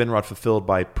Finrod fulfilled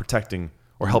by protecting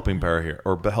or helping Barahir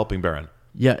or helping Beren.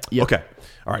 Yeah. Okay.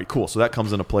 All right. Cool. So that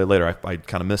comes into play later. I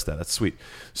kind of missed that. That's sweet.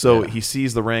 So he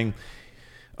sees the ring,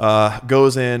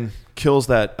 goes in, kills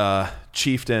that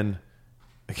chieftain,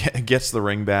 gets the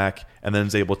ring back, and then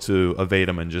is able to evade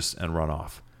him and run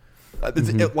off.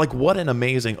 Like, what an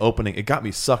amazing opening! It got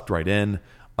me sucked right in.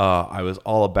 I was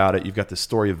all about it. You've got this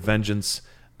story of vengeance.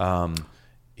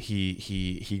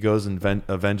 He goes and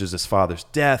avenges his father's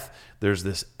death. There's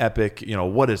this epic,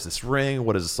 what is this ring?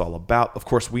 What is this all about? Of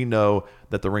course, we know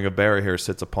that the Ring of Barahir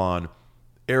sits upon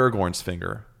Aragorn's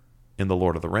finger in The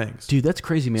Lord of the Rings. Dude, that's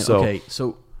crazy, man.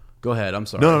 So go ahead. I'm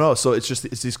sorry. No. So it's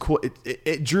these cool.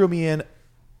 It drew me in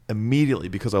immediately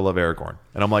because I love Aragorn,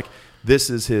 and I'm like, these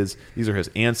are his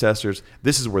ancestors.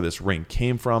 This is where this ring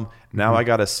came from. Now I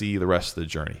got to see the rest of the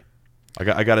journey.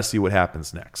 I got to see what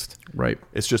happens next. Right.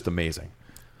 It's just amazing.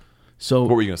 So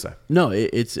what were you going to say? No,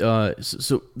 it's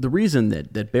so the reason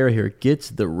that Barahir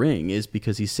gets the ring is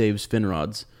because he saves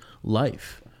Finrod's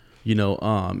life,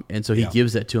 and so he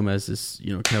gives that to him as this,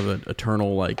 kind of an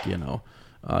eternal,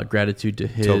 gratitude to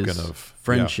his token of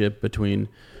friendship between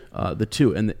the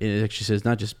two, and it actually says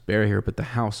not just Barahir but the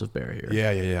House of Barahir.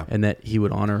 Yeah. And that he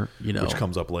would honor, which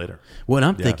comes up later. Well,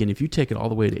 I'm thinking if you take it all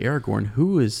the way to Aragorn,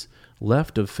 who is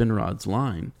left of Finrod's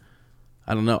line?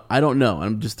 I don't know.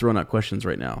 I'm just throwing out questions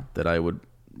right now that I would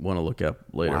want to look up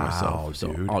later myself.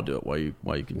 So dude. I'll do it while you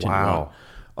continue. Wow.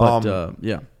 On. But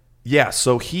yeah.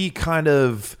 So he kind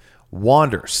of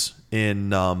wanders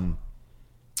in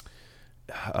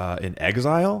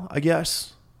exile, I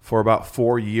guess, for about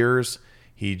 4 years.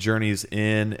 He journeys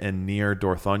in and near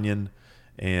Dorthonion,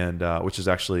 and which is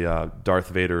actually Darth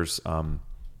Vader's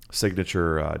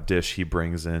signature dish he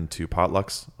brings into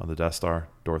potlucks on the Death Star.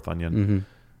 Dorthonion. Mm-hmm.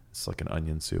 It's like an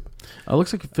onion soup.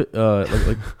 Looks like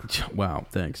wow,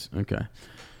 thanks. Okay.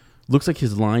 Looks like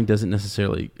his line doesn't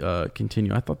necessarily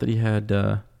continue. I thought that he had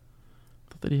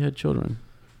children.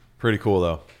 Pretty cool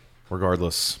though.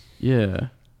 Regardless. Yeah.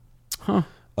 Huh.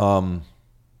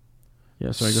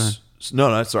 Yeah, sorry, go ahead.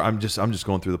 No, sorry. I'm just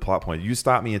going through the plot point. You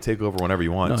stop me and take over whenever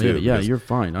you want to. Yeah, you're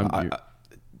fine.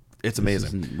 It's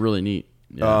amazing. This is really neat.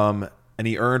 Yeah. And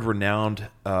he earned renown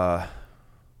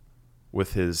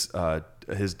with his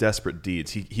desperate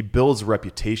deeds. He builds a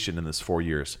reputation in this 4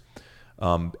 years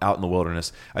out in the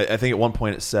wilderness. I think at one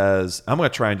point it says, I'm going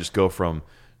to try and just go from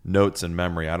notes and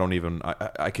memory. I don't even,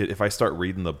 I could, if I start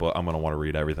reading the book, I'm going to want to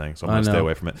read everything. So I'm going to stay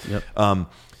away from it. Yep.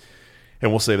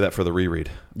 And we'll save that for the reread.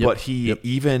 Yep. But he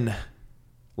even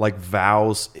like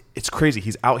vows, it's crazy.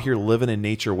 He's out here living in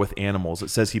nature with animals. It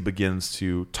says he begins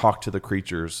to talk to the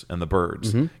creatures and the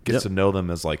birds, gets to know them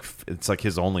as like, it's like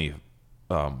his only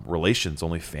relations,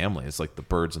 only family. It's like the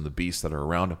birds and the beasts that are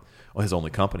around him, his only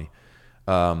company.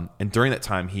 And during that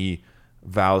time, he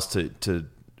vows to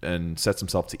and sets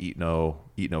himself to eat no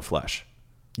flesh.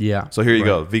 Yeah. So here you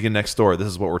go, vegan next door. This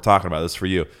is what we're talking about. This is for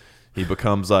you. He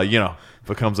becomes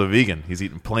becomes a vegan. He's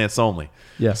eating plants only.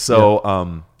 Yeah.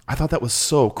 So I thought that was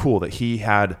so cool that he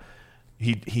had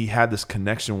this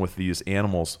connection with these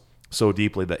animals so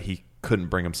deeply that he couldn't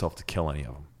bring himself to kill any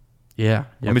of them. Yeah.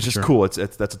 I mean, it's just cool. It's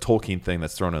that's a Tolkien thing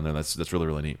that's thrown in there. That's really,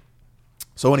 really neat.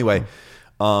 So anyway,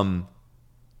 out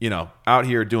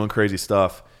here doing crazy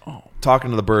stuff, talking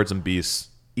to the birds and beasts,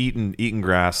 eating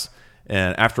grass,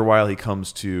 and after a while he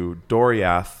comes to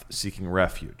Doriath seeking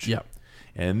refuge. Yeah.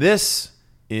 And this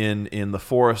in the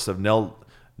forest of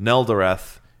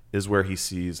Neldoreth is where he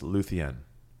sees Luthien,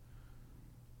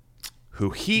 who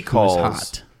he calls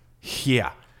hot.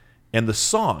 Yeah. And the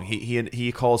song,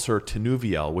 he calls her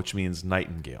Tinuviel, which means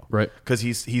nightingale. Right. Because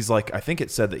he's like, I think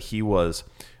it said that he was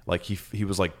like, he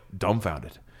was like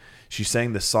dumbfounded. She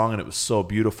sang this song and it was so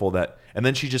beautiful and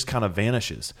then she just kind of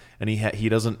vanishes. And he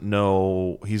doesn't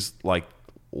know, he's like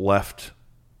left,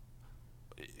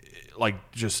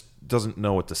 like just doesn't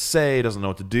know what to say, doesn't know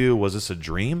what to do. Was this a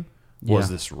dream? Was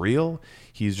this real?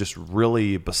 He's just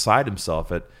really beside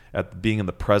himself at being in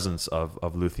the presence of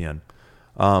Luthien.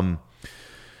 Man.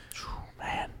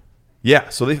 Yeah,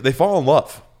 so they fall in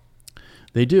love.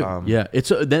 They do.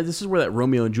 This is where that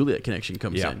Romeo and Juliet connection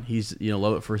comes in. He's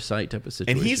love at first sight type of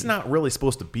situation. And he's not really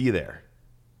supposed to be there.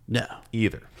 No.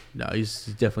 Either. No, he's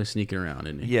definitely sneaking around,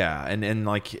 isn't he? Yeah, and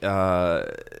like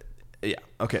okay,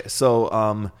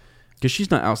 so because she's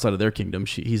not outside of their kingdom,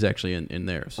 he's actually in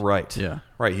theirs. Right. Yeah.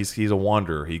 Right. He's a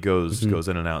wanderer. He goes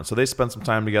in and out. So they spend some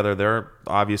time together. They're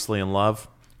obviously in love,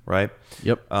 right?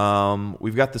 Yep.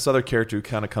 We've got this other character who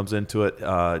kind of comes into it,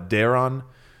 Daron,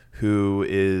 who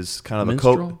is kind of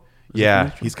Minstrel?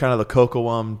 He's kind of the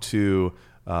Cocoam to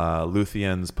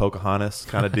Luthien's Pocahontas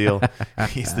kind of deal.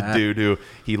 He's the dude who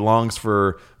he longs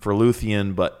for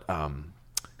Luthien, but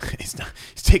he's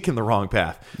taking the wrong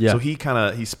path. Yeah. So he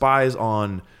spies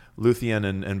on Luthien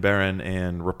and Beren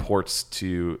and reports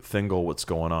to Thingol what's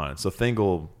going on. So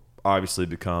Thingol obviously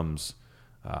becomes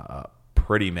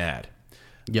pretty mad.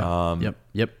 Yeah.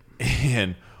 Yep.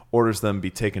 And orders them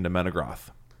be taken to Menegroth.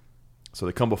 So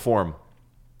they come before him.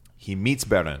 He meets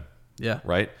Beren. Yeah.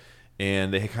 Right?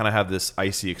 And they kind of have this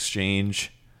icy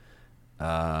exchange.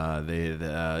 Pretty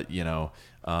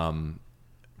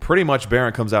much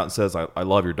Beren comes out and says, I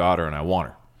love your daughter and I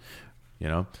want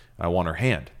her. I want her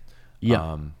hand.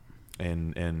 Yeah.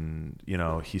 And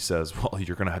he says, well,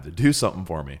 you're going to have to do something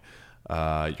for me.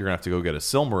 You're going to have to go get a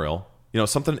Silmaril.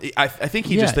 Something. I think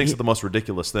he just thinks it's the most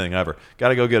ridiculous thing ever. Got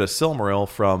to go get a Silmaril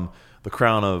from the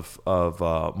crown of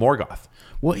Morgoth.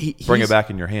 Well, bring it back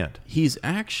in your hand. He's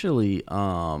actually,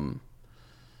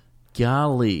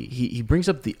 he brings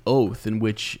up the oath in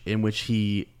which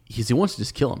he wants to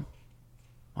just kill him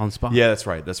on the spot. Yeah, that's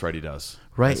right. That's right. He does.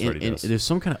 Right, That's and there's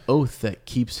some kind of oath that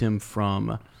keeps him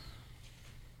from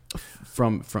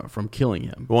killing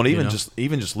him. Well, and even just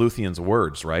Luthien's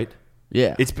words, right?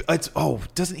 Yeah.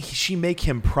 Doesn't she make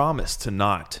him promise to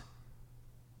not?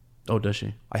 Oh, does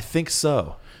she? I think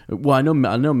so. Well, I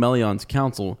know Melion's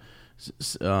counsel.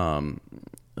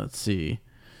 Let's see.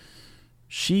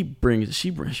 She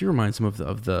reminds him of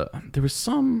the. There was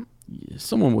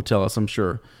someone will tell us, I'm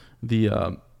sure,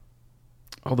 the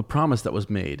promise that was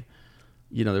made.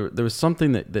 There was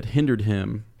something that hindered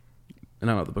him. And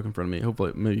I don't have the book in front of me.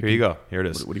 Hopefully, maybe here you go. Here it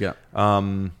is. What do you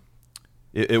got?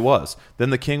 It was. Then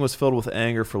the king was filled with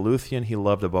anger for Luthien he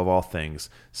loved above all things,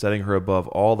 setting her above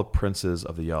all the princes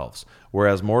of the elves.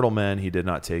 Whereas mortal men he did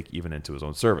not take even into his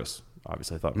own service.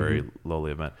 Obviously, I thought very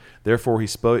lowly of men. Therefore he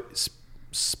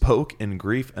spoke in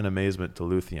grief and amazement to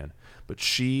Luthien. But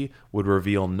she would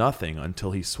reveal nothing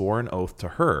until he swore an oath to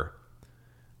her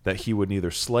that he would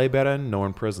neither slay Beren nor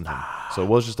imprison him. So it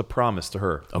was just a promise to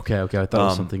her. Okay. I thought it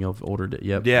was something of older.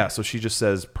 Yep. Yeah, so she just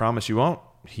says, promise you won't.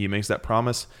 he makes that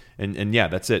promise, and yeah,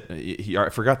 that's it. I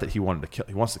forgot that he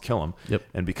wants to kill him. Yep.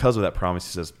 And because of that promise,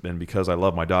 he says, and because I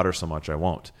love my daughter so much, I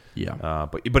won't. Yeah.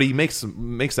 But he makes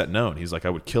that known. He's like, I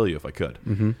would kill you if I could.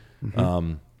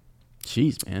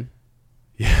 Jeez, man.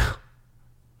 Yeah.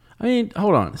 I mean,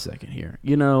 hold on a second here.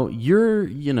 You're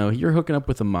hooking up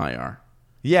with a Maiar.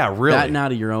 Yeah, really. Batting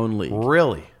out of your own league.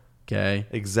 Really. Okay.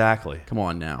 Exactly. Come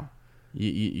on now.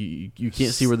 You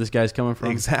can't see where this guy's coming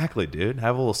from. Exactly, dude.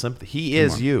 Have a little sympathy. He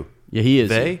is you. Yeah, he is.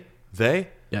 They.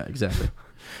 Yeah, exactly.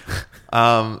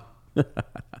 And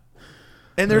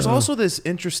there's also this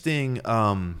interesting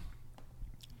God,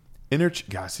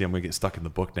 see, I'm gonna get stuck in the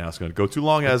book now. It's gonna go too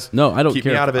long. No, I don't keep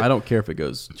care. me out of it. I don't care if it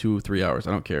goes 2 or 3 hours.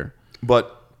 I don't care.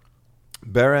 But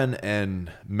Beren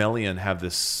and Melian have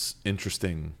this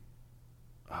interesting,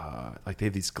 like they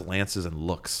have these glances and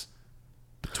looks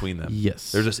between them.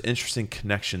 Yes. There's this interesting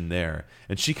connection there.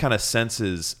 And she kind of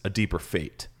senses a deeper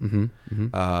fate.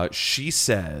 She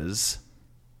says,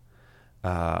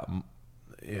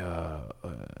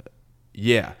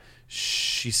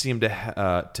 she seemed to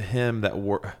him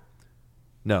that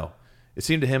it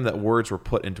seemed to him that words were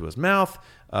put into his mouth.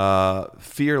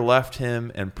 Fear left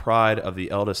him, and pride of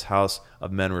the eldest house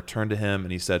of men returned to him.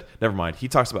 And he said, never mind. He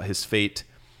talks about his fate,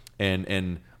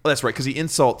 and that's right, because he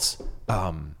insults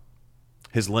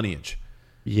his lineage.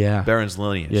 Yeah. Beren's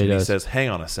lineage. Yeah, and he says, hang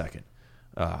on a second.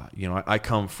 I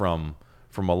come from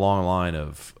a long line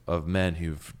of men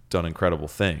who've done incredible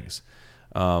things.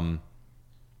 Yeah.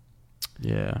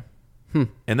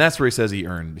 And that's where he says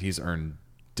he's earned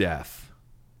death.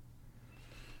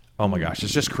 Oh my gosh,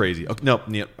 it's just crazy. Okay, no,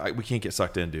 we can't get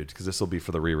sucked in, dude, because this will be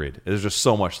for the reread. There's just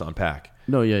so much to unpack.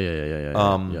 No,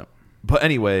 yeah. But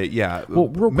anyway, yeah. Well,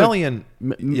 real quick, Melian,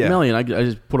 Melian, I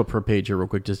just put up her page here real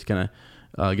quick just to kind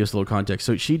of give us a little context.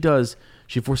 So she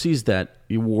foresees that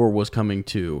war was coming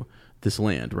to this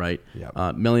land, right?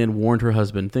 Yeah. Melian warned her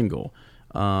husband Thingol.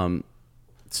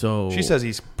 So she says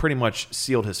he's pretty much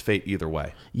sealed his fate either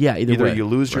way. Yeah, either way. You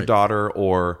lose your daughter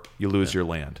or you lose your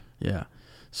land. Yeah.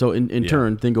 So in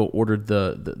turn, Thingol ordered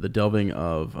the delving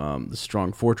of the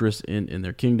strong fortress in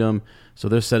their kingdom. So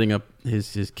they're setting up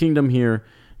his kingdom here,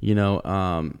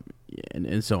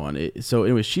 and so on. So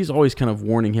anyway, she's always kind of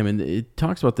warning him, and it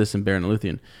talks about this in Beren and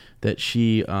Luthien, that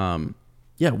she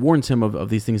warns him of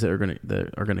these things that are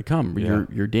gonna come. Yeah.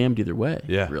 You're damned either way.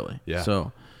 Yeah. Really. Yeah.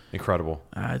 So incredible.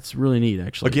 It's really neat,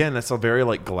 actually. Again, that's a very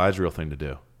Galadriel thing to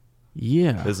do.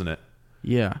 Yeah. Isn't it?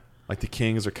 Yeah. Like the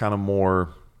kings are kind of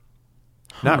more.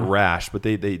 Not rash, but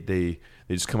they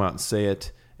just come out and say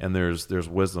it, and there's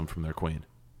wisdom from their queen.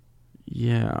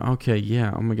 Yeah. Okay.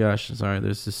 Yeah. Oh my gosh. Sorry.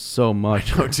 There's just so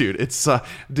much. No, dude. It's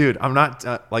dude. I'm not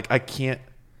I can't.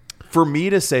 For me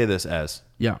to say this as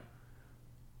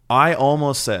I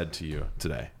almost said to you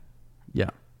today. Yeah.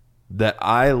 That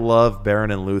I love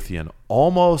Beren and Luthien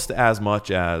almost as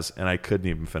much as, and I couldn't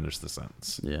even finish the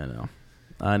sentence. Yeah. No.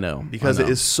 I know. Because it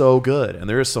is so good, and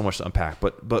there is so much to unpack.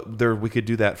 But there, we could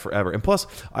do that forever. And plus,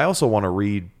 I also want to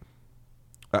read.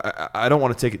 I don't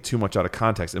want to take it too much out of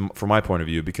context, from my point of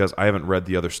view, because I haven't read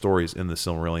the other stories in the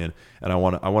Silmarillion, and I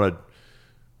want to.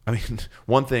 I mean,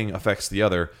 one thing affects the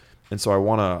other, and so I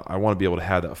want to be able to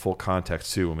have that full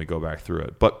context too when we go back through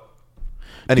it. But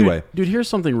anyway, dude, here's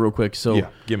something real quick. So yeah,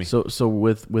 give me. So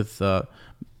with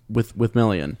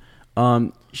Melian,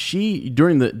 she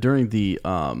during the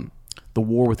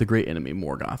war with the great enemy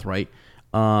Morgoth, right?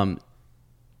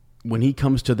 When he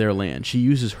comes to their land, she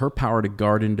uses her power to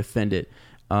guard and defend it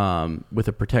with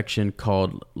a protection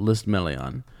called List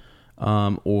Melian,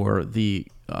 or the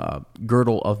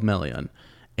Girdle of Melian.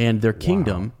 And their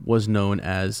kingdom was known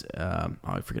as,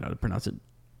 I forget how to pronounce it,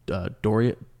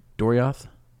 Doriath?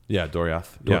 Yeah,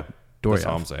 Doriath. Doriath. That's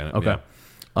how I'm saying it. Okay.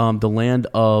 Yeah. The land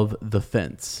of the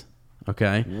fence.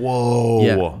 Okay. Whoa.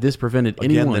 Yeah. This prevented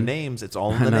anyone. Again, the names. It's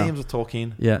all in the names of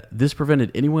Tolkien. Yeah. This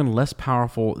prevented anyone less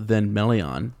powerful than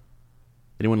Melian,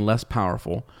 anyone less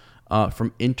powerful,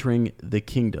 from entering the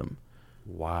kingdom.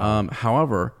 Wow.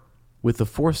 However, with the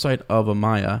foresight of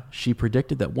Amaya, she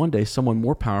predicted that one day someone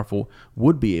more powerful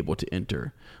would be able to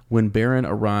enter. When Beren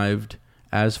arrived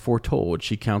as foretold,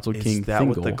 she counseled King Thingol. Is that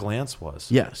what the glance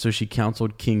was? Yeah. So she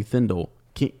counseled King Thingol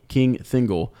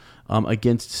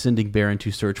against sending Beren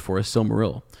to search for a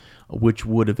Silmaril, which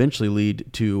would eventually lead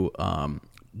to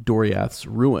Doriath's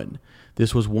ruin.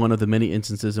 This was one of the many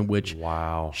instances in which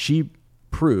she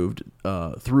proved,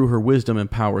 through her wisdom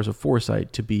and powers of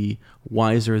foresight, to be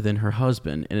wiser than her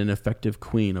husband and an effective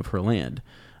queen of her land.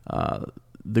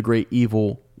 The great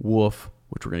evil wolf,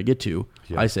 which we're going to get to,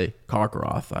 I say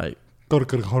Karkaroth.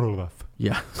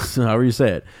 Yeah, so however you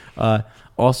say it.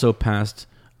 Also passed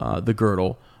the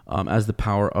girdle as the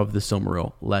power of the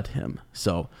Silmaril let him.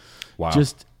 So, Wow.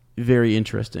 just very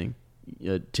interesting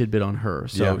tidbit on her.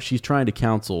 So she's trying to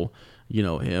counsel,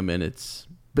 him,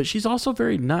 but she's also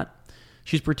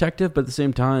she's protective, but at the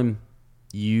same time,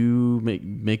 you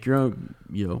make your own,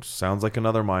 Sounds like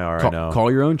another Maiar I know.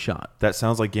 Call your own shot. That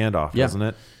sounds like Gandalf, doesn't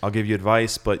it? I'll give you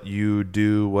advice, but you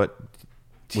do what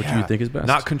you think is best.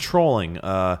 Not controlling.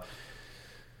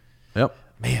 Yep.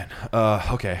 Man.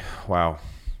 Okay. Wow.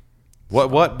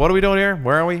 What are we doing here?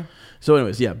 Where are we? So,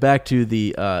 anyways, back to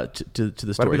the to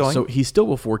the story. So he's still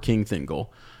before King Thingol.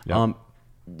 Yep.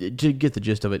 To get the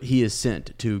gist of it, he is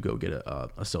sent to go get a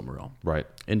Silmaril. Right.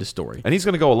 Into story. And he's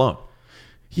going to go alone.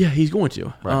 Yeah, he's going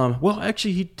to. Right. Well,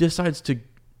 actually, he decides to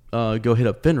go hit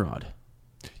up Finrod.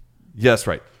 Yes,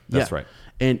 right. That's right.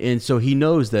 And so he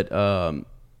knows that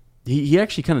he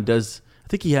actually kind of does. I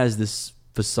think he has this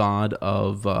facade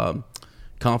of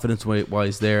confidence while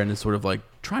he's there, and is sort of like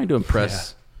trying to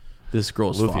impress this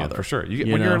girl's Luthien, father. for sure. When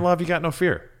you're in love, you got no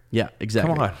fear. Yeah,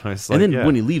 exactly. Come on. It's and like, then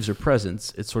when he leaves her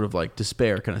presence, it's sort of like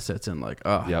despair kind of sets in. Like,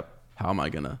 Yep. how am I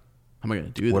gonna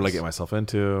do this? What did I get myself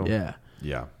into? Yeah.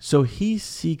 Yeah. So he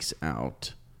seeks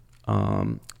out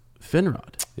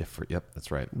Finrod. Yep,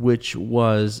 that's right. Which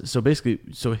was so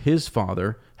his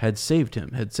father had saved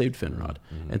him, had saved Finrod,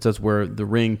 and so that's where the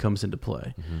ring comes into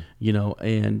play,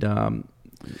 and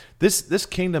this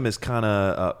kingdom is kind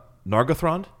of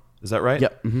Nargothrond, is that right?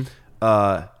 Yep.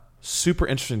 Super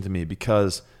interesting to me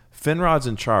because Finrod's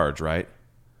in charge, right?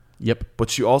 Yep.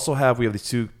 But we have these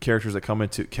two characters that come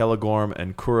into Celegorm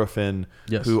and Curufin,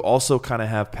 who also kind of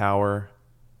have power.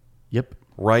 Yep.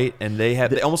 Right, and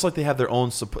they almost like they have their own.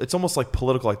 It's almost like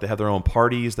political, like they have their own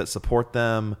parties that support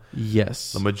them.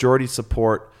 Yes, the majority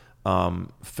support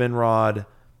Finrod,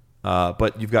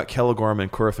 but you've got Celegorm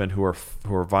and Curufin who are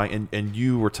vying. And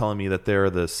you were telling me that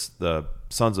they're the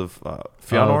sons of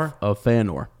Fëanor. Of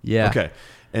Fëanor, yeah. Okay,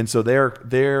 and so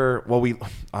they're well, we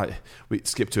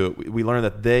skip to it. We learned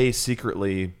that they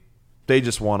secretly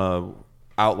just want to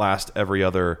outlast every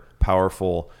other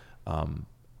powerful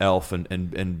elf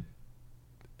and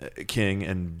king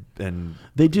and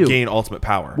they do gain ultimate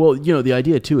power. Well, the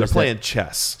idea too they're is playing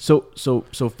chess. So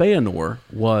Fëanor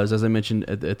was, as I mentioned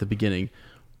at the beginning,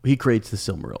 he creates the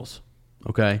Silmarils.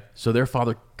 Okay, so their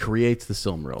father creates the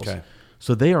Silmarils. Okay.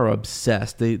 So they are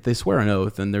obsessed. They swear an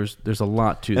oath, and there's a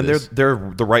lot to this. And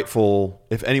they're the rightful.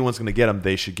 If anyone's going to get them,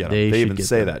 they should get them. They even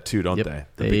say that too, don't they?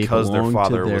 Because their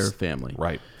father was family,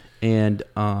 right? And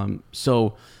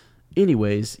so,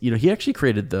 anyways, he actually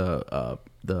created the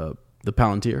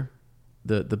Palantir,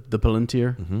 the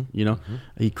Palantir.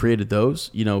 He created those.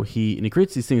 He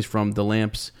creates these things from the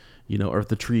lamps. Or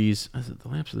the trees. Is it the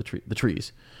lamps or the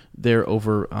trees? They're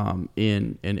over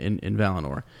in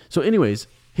Valinor. So, anyways,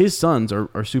 his sons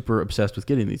are super obsessed with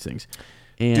getting these things.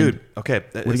 And dude, okay,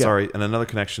 sorry. And another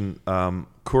connection.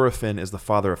 Curufin is the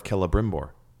father of Celebrimbor.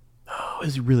 Oh,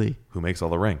 is he really? Who makes all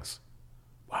the rings?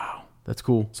 Wow, that's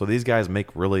cool. So these guys make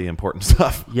really important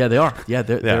stuff. Yeah, they are. Yeah,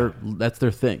 they're that's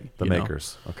their thing. The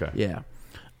makers. Okay. Yeah.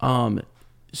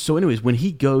 So, anyways, when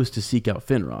he goes to seek out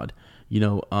Finrod,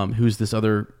 who's this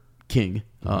other king,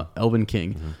 Elven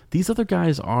king. These other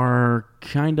guys are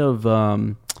kind of, I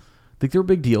think they're a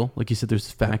big deal. Like you said,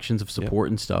 there's factions of support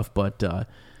and stuff, but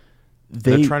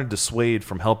they're trying to dissuade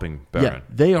from helping Beren. Yeah,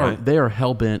 they are. Right? They are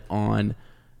hell bent on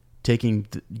getting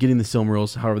the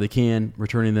Silmarils however they can,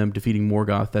 returning them, defeating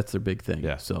Morgoth. That's their big thing.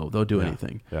 Yeah. So they'll do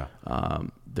anything. Yeah.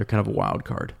 They're kind of a wild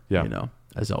card. Yeah.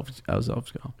 As elves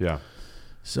go. Yeah.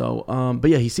 So, but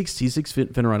yeah, he seeks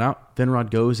Finrod out. Finrod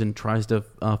goes and tries to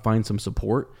find some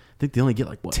support. I think they only get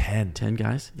 10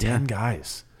 guys. 10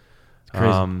 guys.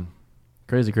 It's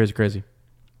crazy.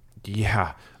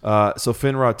 Yeah. So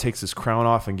Finrod takes his crown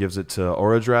off and gives it to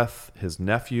Orodreth, his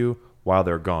nephew, while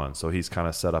they're gone. So he's kind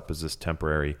of set up as this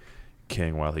temporary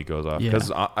king while he goes off. Because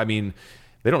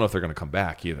they don't know if they're going to come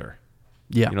back either.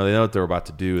 Yeah. They know what they're about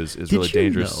to do is really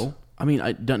dangerous. Know? I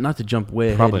mean, not to jump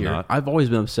way Probably ahead here. Not. I've always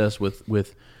been obsessed with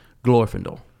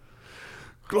Glorfindel.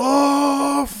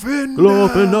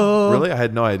 Glorfindel. Really? I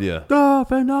had no idea.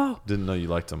 Glorfindel. Didn't know you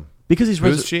liked him. Because he's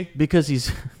Who's she? Because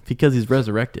he's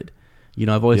resurrected.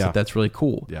 I've always thought that's really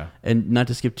cool. Yeah. And not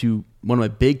to skip to one of my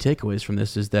big takeaways from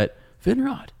this is that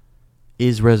Finrod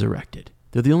is resurrected.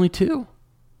 They're the only two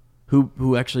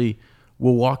who actually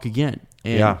will walk again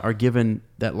and are given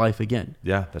that life again.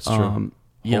 Yeah, that's true.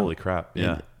 Holy crap!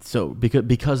 Yeah. So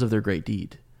because of their great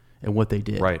deed and what they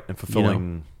did, right, and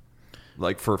fulfilling,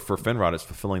 for Finrod, it's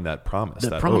fulfilling that promise.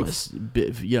 That promise,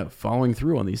 following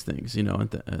through on these things.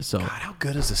 So God, how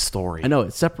good is this story? I know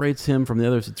it separates him from the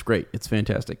others. It's great. It's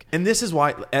fantastic. And this is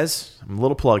why, as a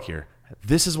little plug here,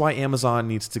 This is why Amazon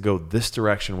needs to go this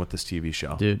direction with this TV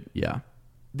show. Dude, yeah.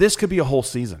 This could be a whole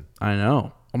season. I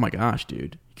know. Oh my gosh,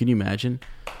 dude. Can you imagine?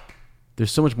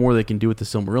 There's so much more they can do with the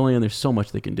Silmarillion. There's so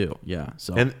much they can do. Yeah.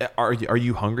 So And are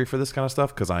you hungry for this kind of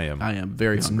stuff? Because I am. I am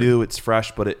very It's hungry. new, it's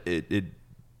fresh, but it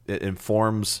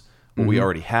informs what we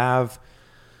already have.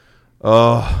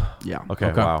 Oh, Yeah.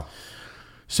 okay. Wow.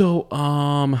 So,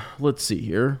 let's see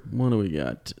here. What do we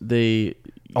got?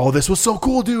 Oh, this was so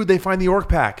cool, dude. They find the orc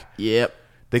pack. Yep.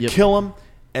 They Yep. kill them,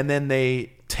 and then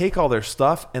they take all their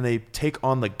stuff and they take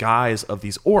on the guise of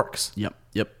these orcs. Yep.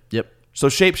 So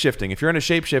shape-shifting. If you're into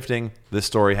shape-shifting, this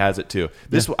story has it too.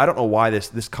 This I don't know why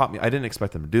this caught me. I didn't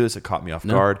expect them to do this. It caught me off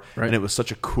guard, right. and it was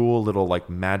such a cool little like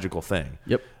magical thing.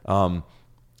 Yep.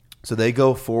 So they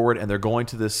go forward and they're going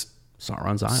to this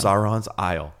Sauron's Isle.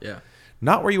 Isle. Yeah.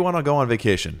 Not where you want to go on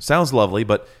vacation. Sounds lovely,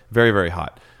 but very, very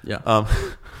hot. Yeah.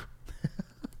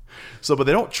 But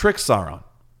they don't trick Sauron.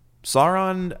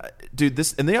 Sauron, dude,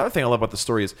 and the other thing I love about the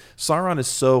story is Sauron is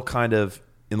so kind of,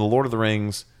 in the Lord of the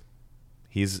Rings,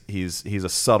 he's a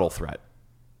subtle threat,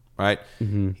 right?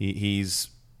 Mm-hmm.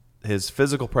 His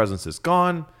physical presence is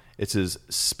gone. It's his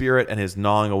spirit and his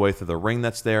gnawing away through the ring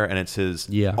that's there, and it's his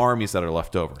armies that are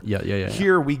left over. Yeah.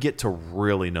 Here we get to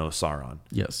really know Sauron.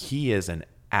 Yes. He is an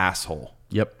asshole.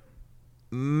 Yep.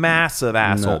 Massive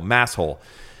asshole. Masshole.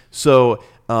 So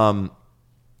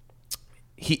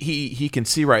he can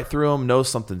see right through them, knows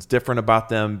something's different about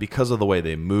them because of the way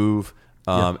they move.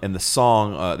 And the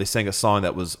song, they sang a song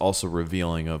that was also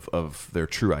revealing of their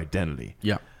true identity.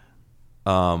 Yeah.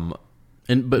 I'm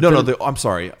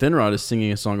sorry. Finrod is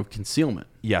singing a song of concealment.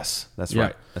 Yes, that's Yeah.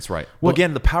 right. That's right. Well, Well,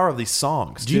 again, the power of these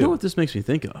songs. Do you know what this makes me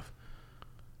think of?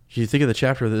 Do you think of the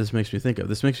chapter that this makes me think of?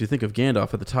 This makes me think of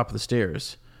Gandalf at the top of the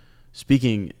stairs,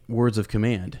 speaking words of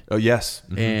command. Oh yes,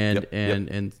 And Yep.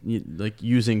 and like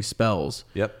using spells.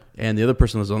 Yep. And the other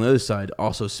person was on the other side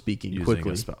also speaking Using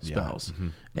quickly a spell. Yeah. spells.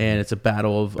 And it's a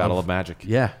battle of magic.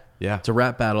 Yeah. Yeah. It's a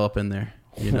rap battle up in there.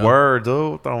 You know? Words,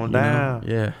 throwing You know? down.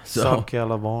 Yeah. So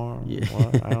Celeborn. Yeah.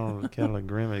 What? I don't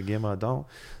Celeborn. Give my don't.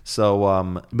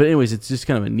 So But anyways, it's just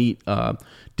kind of a neat,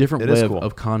 different It way is of, cool.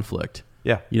 of conflict.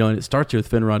 Yeah. You know, and it starts here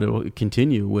with Finrod. It will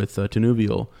continue with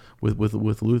Tenuviel, with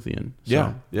Luthien.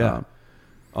 So, Yeah.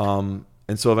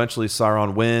 And so eventually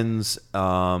Sauron wins.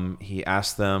 He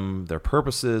asks them their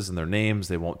purposes and their names.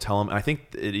 They won't tell him. I think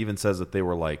it even says that they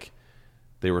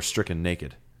were stricken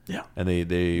naked. Yeah. And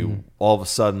they all of a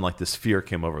sudden, like, this fear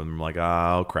came over them. Like,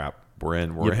 oh crap, we're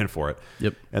in for it.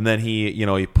 Yep. And then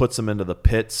he puts them into the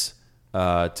pits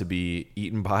to be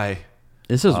eaten by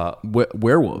It says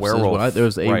werewolves. werewolf.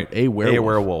 There's a werewolf. A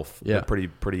werewolf. Yeah. A pretty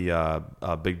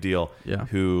big deal. Yeah.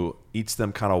 Who eats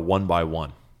them kind of one by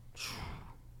one.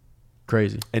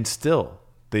 Crazy. And still,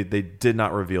 they did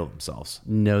not reveal themselves.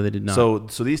 No, they did not. So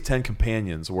these 10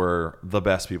 companions were the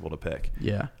best people to pick.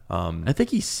 yeah. I think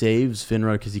he saves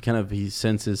Finrod because he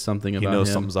senses something He about knows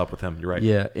him. something's up with him. You're right.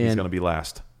 Yeah, he's and- going to be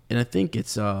last. And I think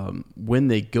it's when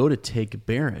they go to take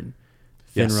Baron,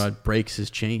 Yes. Finrod breaks his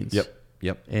chains.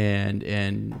 Yep. And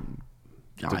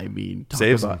I mean, talk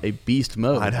Saves about him. a beast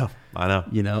mode. I know.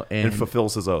 You know, And and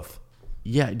fulfills his oath.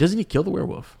 yeah, doesn't he kill the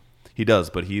werewolf? He does,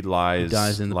 but he lies.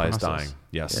 Dies in the process. dying.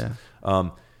 Yes. Yeah.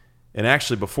 And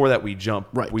actually, before that, we jump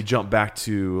Right. back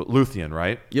to Luthien,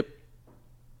 right? Yep.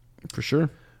 For sure.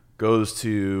 Goes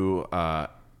to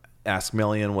ask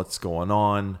Melian what's going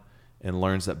on, and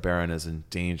learns that Baron is in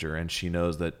danger, and she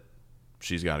knows that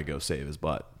she's got to go save his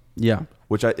butt. Yeah.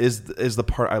 Which is the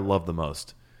part I love the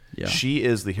most. Yeah. She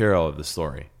is the hero of the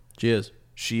story. She is.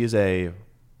 She is a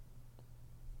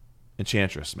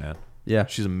enchantress, man. Yeah.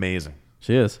 She's amazing.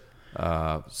 She is.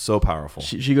 So powerful.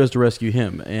 She goes to rescue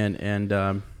him,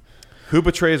 and Who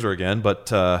betrays her again? But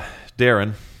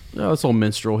Darren. this old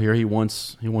minstrel here, he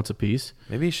wants a piece.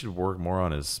 Maybe he should work more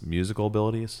on his musical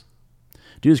abilities.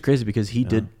 Dude, it's crazy because he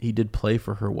did play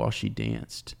for her while she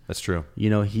danced. That's true. You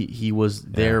know, he was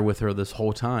there with her this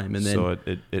whole time, and then So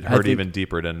it I hurt think- even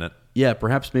deeper, didn't it? Yeah,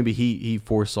 perhaps maybe he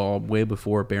foresaw way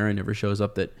before Baron ever shows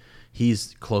up that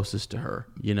he's closest to her,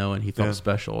 you know, and he felt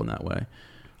special in that way.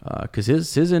 Because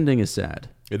his ending is sad.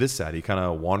 It is sad. He kind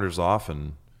of wanders off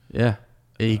and Yeah,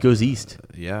 he goes east,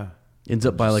 ends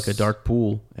up by like a dark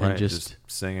pool, and just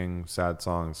singing sad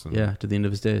songs and to the end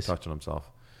of his days. touching himself.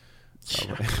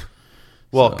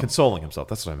 Well, consoling himself.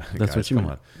 That's what I meant. That's guys. what you Come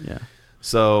meant. on. Yeah.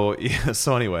 So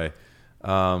anyway,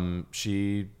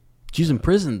 She's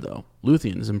imprisoned though.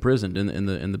 Luthien is imprisoned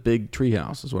in the big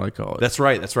treehouse, is what I call it. That's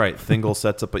right. Thingol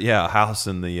sets up a house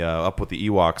in the up with the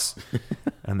Ewoks,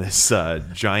 and this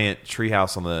giant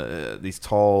treehouse on these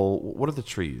tall. What are the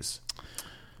trees?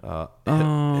 They're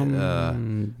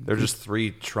just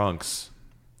three trunks.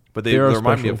 But they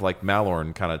remind me of like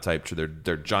Malorn kind of type tree.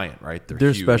 They're giant, right? They're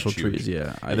huge, special huge. trees,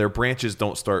 yeah. And their branches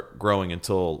don't start growing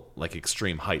until like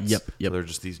extreme heights. Yep. So they're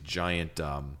just these giant,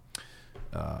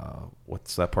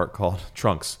 what's that part called?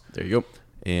 Trunks. There you go.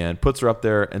 And puts her up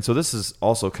there. And so this is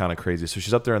also kind of crazy. So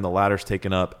she's up there and the ladder's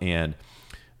taken up, and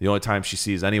the only time she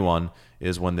sees anyone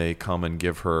is when they come and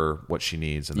give her what she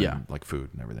needs, and then like food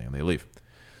and everything, and they leave.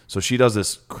 So she does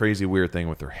this crazy weird thing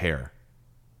with her hair,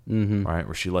 right,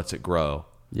 where she lets it grow.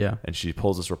 Yeah. And she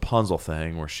pulls this Rapunzel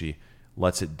thing where she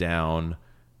lets it down,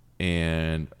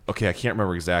 and okay, I can't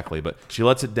remember exactly, but she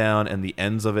lets it down and the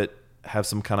ends of it have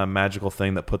some kind of magical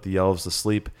thing that put the elves to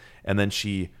sleep. And then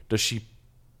she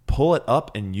pull it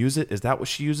up and use it? Is that what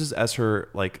she uses as her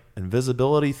like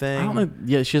invisibility thing? I don't know.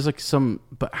 Yeah, she has like some,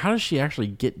 but how does she actually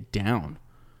get down?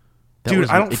 Dude,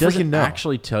 I don't It doesn't freaking know.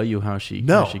 actually tell you how she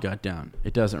got down.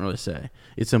 It doesn't really say.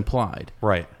 It's implied,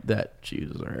 right, that she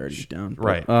uses her hair to get down.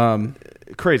 Right.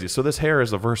 But, crazy. So this hair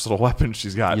is a versatile weapon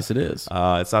she's got. yes, it is.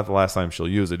 It's not the last time she'll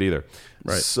use it either.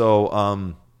 Right.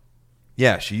 So,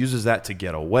 yeah, she uses that to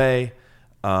get away.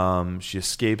 She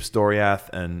escapes Doriath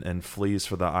and flees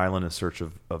for the island in search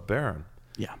of Baron.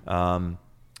 Yeah.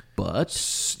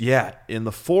 But yeah, in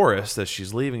the forest as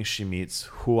she's leaving, she meets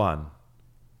Huan.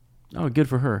 Oh, good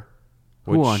for her.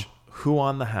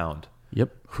 Huan the Hound.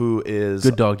 Yep. Who is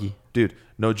Good doggy. Dude,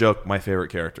 no joke, my favorite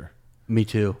character. Me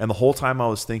too. And the whole time I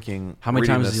was thinking, How many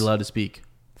reading times this, is he allowed to speak?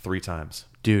 3 times.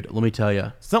 Dude, let me tell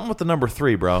you. Something with the number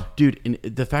 3, bro. Dude, and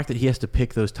the fact that he has to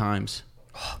pick those times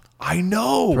I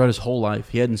know. throughout his whole life,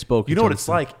 he hadn't spoken. You know what until it's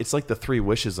like? It's like the 3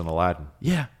 wishes in Aladdin.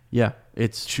 Yeah, yeah.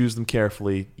 It's Choose them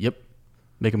carefully. Yep.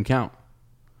 Make them count.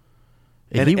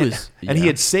 And he he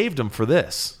had saved him for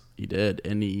this. He did,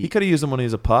 and He could have used him when he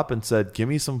was a pup and said, "Give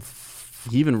me some."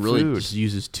 He even really food. just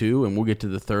uses 2, and we'll get to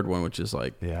the third one, which is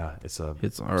like, Yeah, it's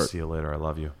art. See you later. I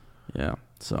love you. yeah.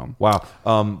 So Wow.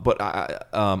 But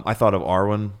I thought of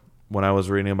Arwen when I was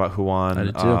reading about Huan. I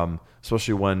did too.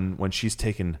 Especially when she's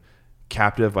taken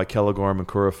captive by Celegorm and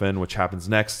Curufin, which happens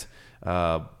next.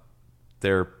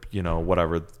 They're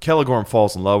whatever. Celegorm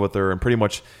falls in love with her and pretty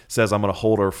much says, "I'm going to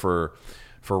hold her for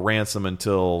ransom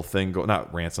until Thingol,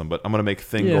 not ransom, but I'm going to make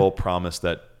Thingol promise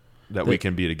that we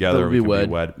can be together, we can be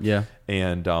wed." Yeah.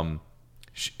 And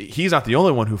he's not the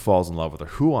only one who falls in love with her.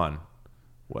 Huan,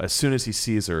 as soon as he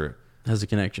sees her, has a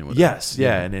connection with yes, her.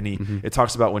 yeah, and then it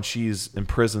talks about when she's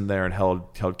imprisoned there and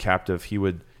held captive, he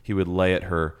would lay at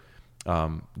her,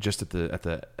 just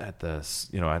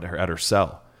at her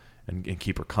cell, and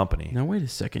keep her company. Now wait a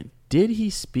second. Did he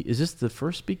speak? Is this the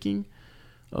first speaking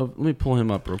of? Let me pull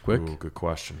him up real quick. Ooh, good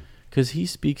question. Because he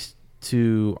speaks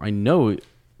to. I know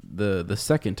the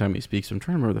second time he speaks. I'm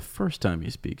trying to remember the first time he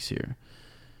speaks here.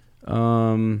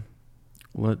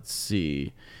 Let's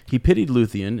see. He pitied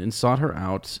Luthien and sought her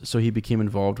out, so he became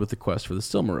involved with the quest for the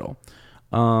Silmaril.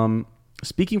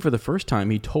 Speaking for the first time,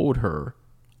 he told her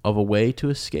of a way to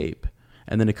escape,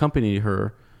 and then accompanied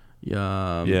her.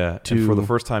 And for the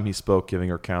first time he spoke, giving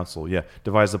her counsel. Yeah,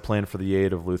 devised a plan for the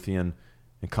aid of Luthien,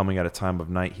 and coming at a time of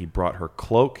night, he brought her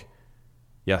cloak.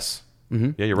 Yes.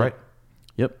 Mm-hmm. Yeah, you're right.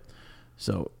 Yep.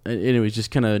 So, and it was just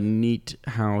kind of neat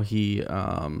how he.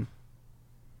 Where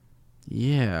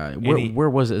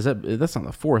was it? That's not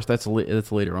the forest. That's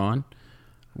later on,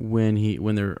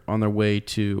 when they're on their way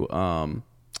to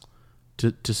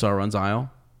Sauron's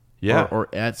Isle. Yeah. Or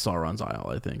at Sauron's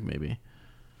Isle, I think maybe.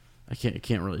 I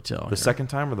can't really tell. The second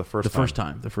time or the first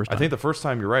time? The first time. I think the first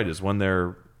time, you're right, is when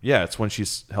it's when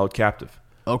she's held captive.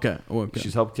 Okay.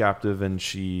 She's held captive, and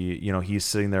he's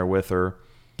sitting there with her.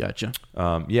 Gotcha.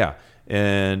 Yeah.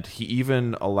 And he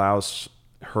even allows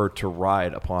her to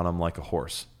ride upon him like a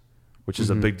horse, which is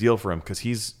a big deal for him, because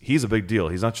he's a big deal.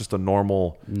 He's not just a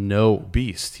normal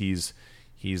beast. He has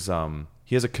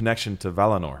a connection to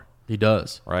Valinor. He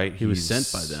does. Right? He was sent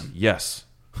by them. Yes.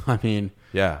 I mean,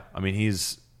 yeah. I mean,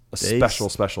 he's a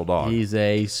special dog. He's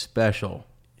a special.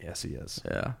 Yes, he is.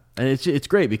 Yeah. And it's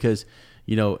great because,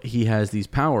 he has these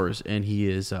powers, and he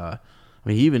is,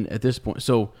 even at this point,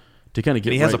 so to kind of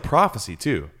get and he has a prophecy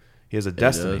too. He has a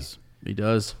destiny. He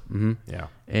does. Mm-hmm. Yeah.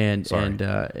 And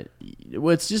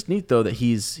it's just neat though that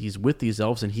he's with these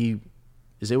elves, and he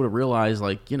is able to realize,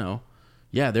 like,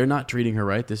 they're not treating her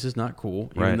right. This is not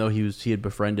cool. Even though he had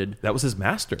befriended. That was his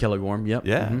master. Celegorm. Yep.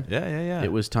 Yeah. Mm-hmm. Yeah.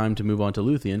 It was time to move on to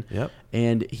Luthien. Yep.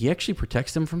 And he actually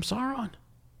protects him from Sauron.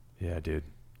 Yeah, dude.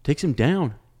 Takes him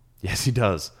down. Yes, he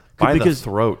does. By the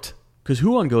throat. Because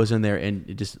Huan goes in there and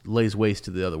it just lays waste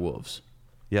to the other wolves.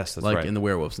 Yes, that's right. Like in the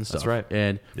werewolves and stuff. That's right.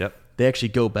 And they actually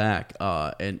go back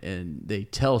and they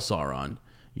tell Sauron,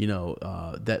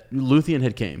 that Luthien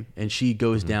had came, and she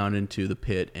goes down into the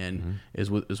pit and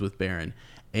is with Beren.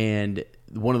 And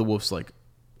one of the wolves like,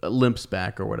 limps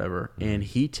back or whatever, and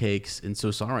he takes, and so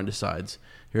Sauron decides,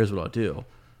 here's what I'll do.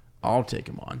 I'll take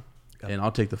him on, and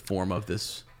I'll take the form of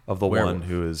this. Of the werewolf. one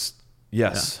who is,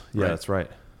 yes. Yeah, right. that's right.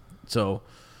 So,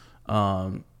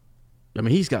 I mean,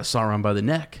 he's got Sauron by the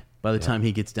neck by the time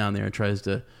he gets down there and tries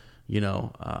to,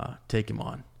 take him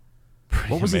on.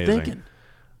 Pretty What was amazing. he thinking?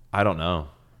 I don't know.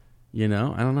 I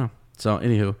don't know. So,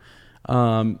 anywho,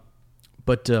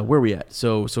 but where are we at?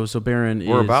 So Beren is...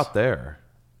 We're about there.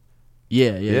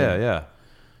 Yeah.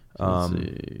 So Let's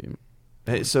see.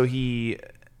 hey, so he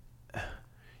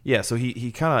has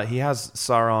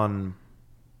Sauron.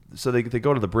 So they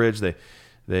go to the bridge. Well,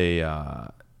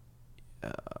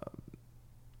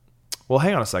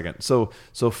 hang on a second. So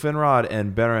Finrod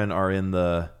and Beren are in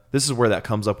the. This is where that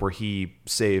comes up, where he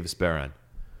saves Beren.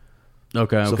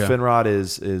 Okay. So Finrod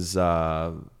is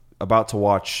about to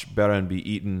watch Beren be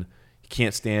eaten. He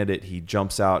can't stand it. He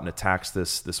jumps out and attacks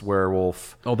this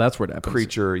werewolf. Oh, that's where it happens.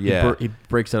 Creature. He Yeah, he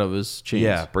breaks out of his chains.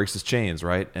 yeah, breaks his chains,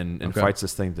 right, and Okay. fights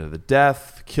this thing to the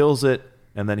death, kills it,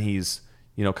 and then he's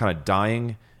kind of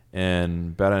dying,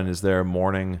 and Beren is there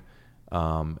mourning,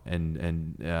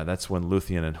 and that's when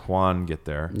Luthien and Huan get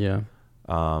there. Yeah.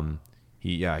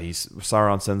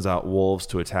 Sauron sends out wolves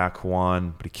to attack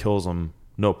Huan, but he kills them,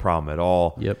 no problem at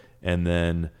all. Yep. And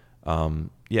then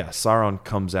Sauron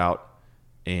comes out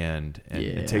and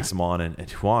takes him on,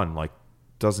 and Huan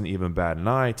doesn't even bat an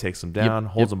eye, takes him down,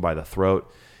 holds him by the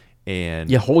throat,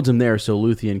 and holds him there so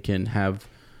Luthien can have,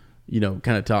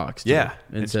 kind of talks. To him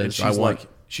and says, and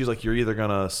she's like, you're either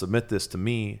gonna submit this to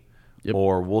me,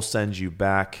 or we'll send you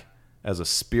back as a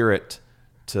spirit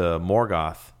to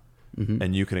Morgoth,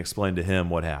 and you can explain to him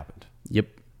what happened. Yep.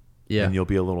 Yeah. And you'll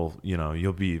be a little,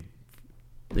 you'll be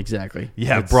exactly.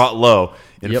 brought low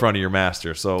in front of your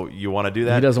master. So you want to do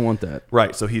that? He doesn't want that.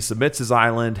 Right. So he submits his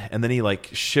island, and then he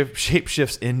shape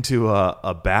shifts into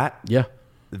a bat, Yeah.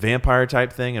 vampire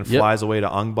type thing, and flies away to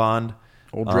Angband.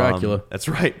 Old Dracula. That's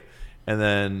right. And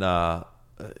then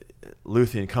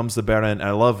Luthien comes to Beren, and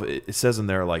I love it says in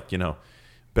there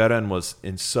Beren was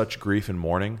in such grief and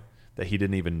mourning that he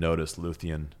didn't even notice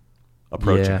Luthien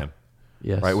approaching him.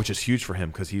 Yes. Right, which is huge for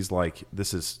him because he's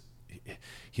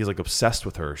obsessed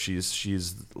with her.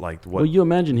 She's like what. Well, you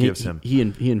imagine he gives him.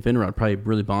 and Finrod probably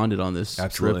really bonded on this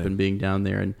trip and being down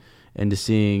there and to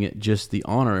seeing just the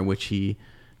honor in which he,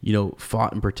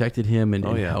 fought and protected him and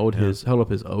held up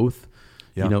his oath.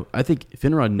 Yeah. I think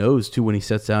Finrod knows too when he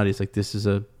sets out. He's like, this is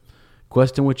a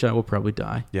quest in which I will probably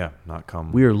die. Yeah, not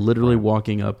come. We are literally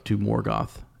walking up to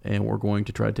Morgoth, and we're going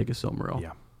to try to take a Silmaril.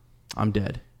 Yeah, I'm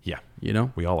dead. Yeah,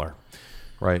 we all are.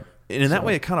 Right, and in that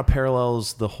way, it kind of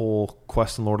parallels the whole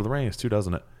quest in Lord of the Rings too,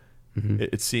 doesn't it? Mm-hmm.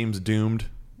 It seems doomed.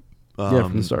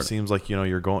 From the start. It seems like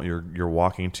you're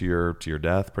walking to your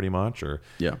death pretty much, or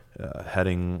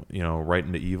heading right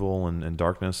into evil and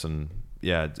darkness, and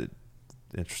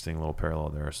interesting little parallel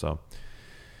there. So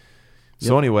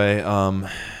anyway,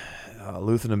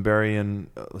 Luthien and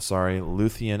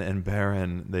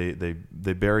Beren,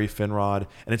 they bury Finrod,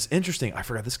 and it's interesting. I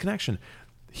forgot this connection.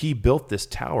 He built this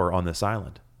tower on this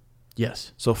island.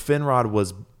 Yes. So Finrod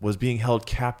was being held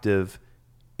captive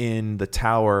in the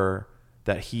tower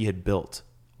that he had built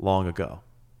long ago.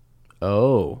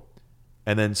 Oh.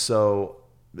 And then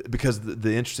because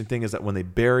the interesting thing is that when they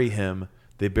bury him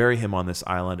on this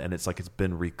island, and it's like it's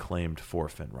been reclaimed for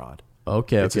Finrod.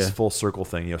 Okay. It's this full circle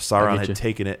thing. Sauron had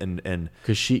taken it and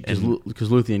because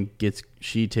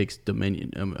Luthien takes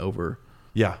dominion over.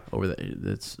 Yeah. Over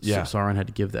that. So Sauron had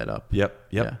to give that up. Yep.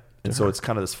 Yeah, and so it's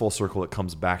kind of this full circle that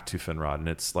comes back to Finrod, and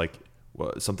it's like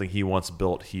something he once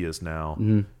built. He is now,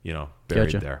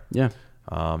 buried there. Yeah.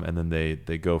 And then they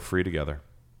go free together.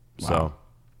 Wow. So.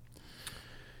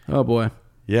 Oh boy.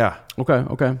 Yeah.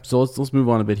 Okay. So let's move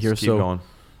on a bit here. Let's keep going.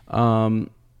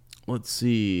 Let's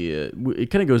see. It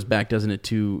kind of goes back, doesn't it,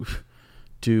 to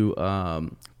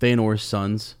Feanor's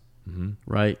sons,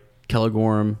 right?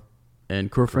 Celegorm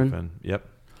and Curufin. Yep.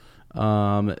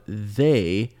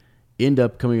 They end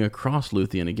up coming across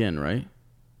Luthien again, right?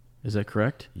 Is that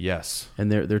correct? Yes.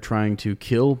 And they're trying to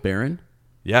kill Beren.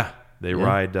 Yeah. They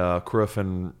ride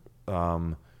Curufin,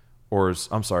 it's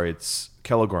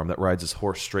Celegorm that rides his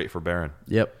horse straight for Beren.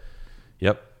 Yep.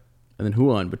 And then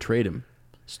Huan betrayed him,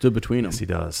 stood between them. Yes, he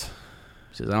does.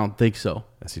 He says, I don't think so.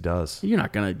 Yes, he does. You're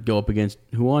not going to go up against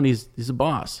Huan. He's a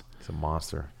boss. He's a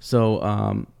monster.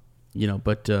 So,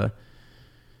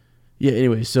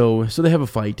 anyway, so they have a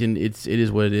fight, and it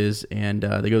is what it is, and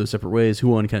they go their separate ways.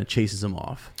 Huan kind of chases him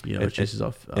off. Chases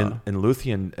off. And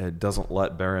Luthien doesn't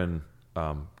let Beren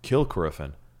kill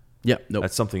Curufin. Yeah, no.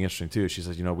 That's something interesting too. She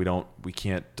says, we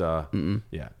can't. Not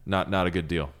a good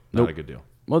deal. Not a good deal.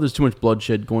 Well, there's too much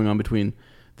bloodshed going on between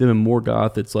them in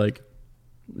Morgoth, it's like,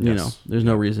 you Yes. know, there's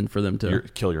no reason for them to.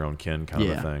 Kill your own kin kind of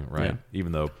Yeah, a thing, right? yeah.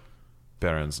 Even though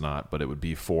Baron's not, but it would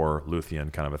be for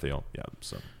Luthien kind of a deal. Yeah.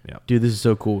 So yeah. Dude, this is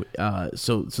so cool.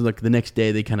 So like the next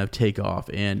day they kind of take off,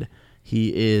 and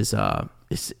he is.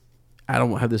 I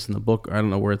don't have this in the book. Or I don't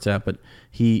know where it's at, but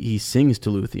he sings to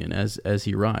Luthien as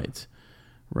he rides,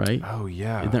 right? Oh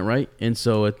yeah. Isn't that right? And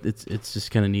so it's just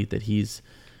kind of neat that he's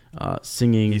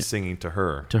singing. He's singing to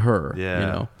her. Yeah. You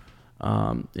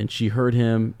know, and she heard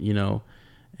him. You know,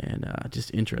 and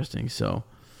just interesting. So.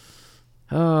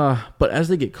 But as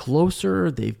they get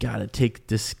closer, they've got to take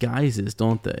disguises,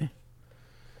 don't they?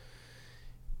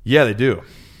 Yeah, they do.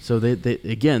 So they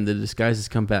again, the disguises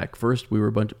come back. First, we were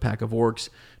a pack of orcs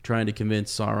trying to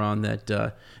convince Sauron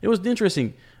that it was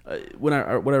interesting. What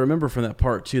I remember from that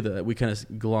part too that we kind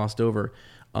of glossed over,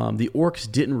 the orcs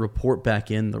didn't report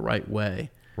back in the right way,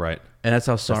 Right. and that's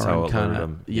how Sauron it kind lured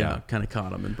of him. kind of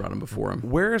caught him and brought him before him.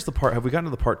 Where is the part? Have we gotten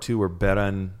to the part 2 where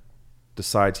Beren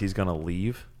decides he's going to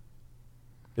leave?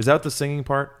 Is that the singing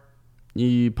part?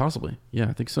 Possibly, yeah,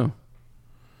 I think so.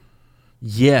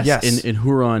 Yes. And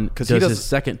Huron does his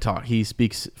second talk. He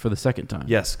speaks for the second time.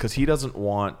 Yes, because he doesn't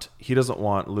want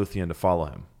Luthien to follow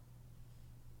him.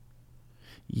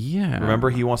 Yeah. Remember,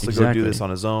 he wants to go do this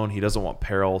on his own. He doesn't want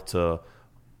peril to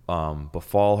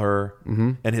befall her.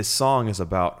 Mm-hmm. And his song is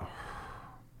about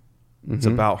it's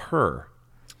about her.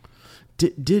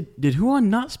 Did Huron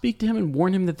not speak to him and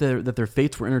warn him that their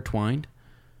fates were intertwined?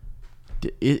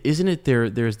 Isn't it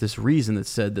there's this reason that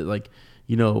said that, like,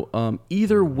 you know,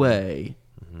 either way,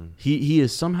 he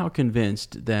is somehow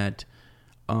convinced that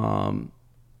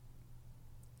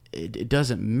it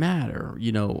doesn't matter,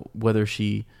 you know, whether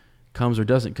she comes or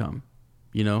doesn't come,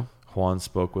 you know? Huan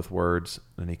spoke with words,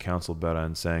 and he counseled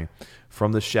Beren, saying,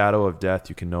 "From the shadow of death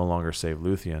you can no longer save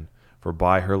Luthien, for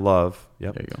by her love,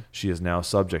 There you go. she is now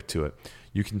subject to it.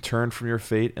 You can turn from your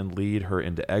fate and lead her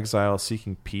into exile,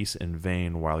 seeking peace in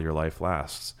vain while your life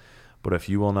lasts. But if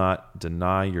you will not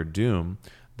deny your doom,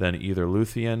 then either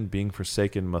Luthien, being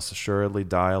forsaken, must assuredly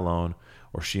die alone,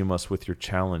 or she must with your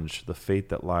challenge the fate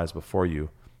that lies before you,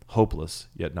 hopeless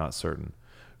yet not certain.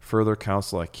 Further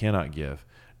counsel I cannot give,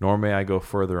 nor may I go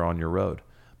further on your road.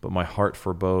 But my heart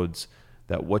forebodes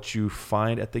that what you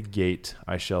find at the gate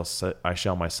I shall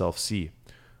myself see."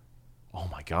 Oh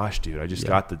my gosh, dude! I just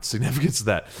got the significance of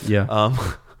that. Yeah.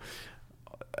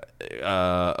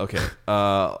 Okay.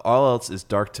 All else is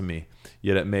dark to me,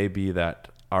 yet it may be that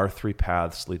our 3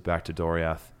 paths lead back to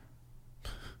Doriath.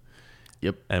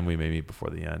 Yep. And we may meet before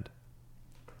the end.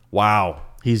 Wow.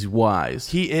 He's wise.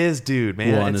 He is, dude,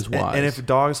 man. Huan is wise. And if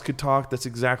dogs could talk, that's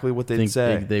exactly what they'd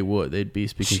say. They would. They'd be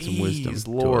speaking some wisdom. Jeez,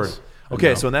 Lord. To us.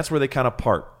 Okay, so and that's where they kind of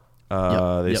part. They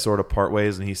Yep. sort of part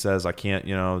ways, and he says, "I can't,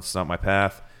 you know, it's not my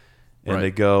path." And Right.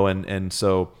 they go, and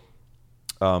so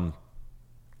So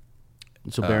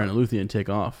Beren and Luthien take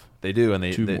off. they do, and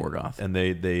they To Morgoth. and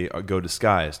they go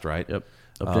disguised, right? Yep.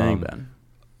 Up to Angband.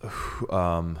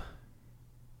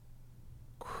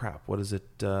 Crap, what is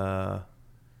it?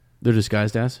 They're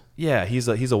disguised as? Yeah, he's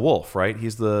a wolf, right?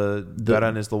 He's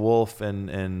Beren is the wolf,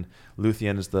 and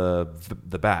Luthien is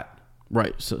the bat.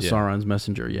 Right. So Yeah. Sauron's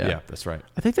messenger, yeah. Yeah, that's right.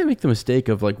 I think they make the mistake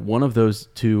of, like, one of those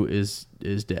two is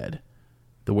dead.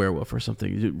 The werewolf or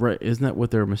something. Right? Isn't that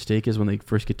what their mistake is when they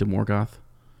first get to Morgoth?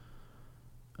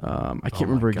 I can't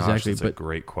remember exactly, That's but a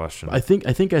great question. I think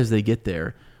as they get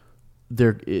there,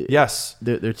 they're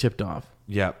tipped off.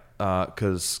 Yeah,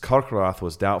 because Karkaroth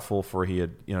was doubtful, for he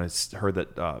had heard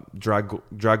that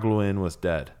Dragluin was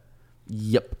dead.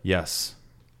 Yep. Yes,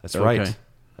 that's Okay. right.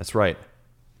 That's right.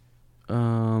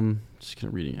 Just kind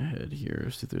of reading ahead here.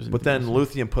 See if there's But then anything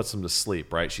else. Luthien puts him to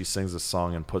sleep, right? She sings a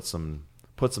song and puts him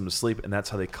to sleep, and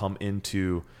that's how they come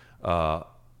into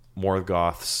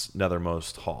Morgoth's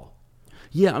nethermost hall.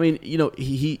 Yeah, I mean, you know,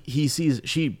 he sees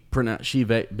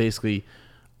basically,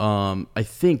 I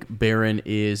think Beren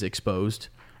is exposed,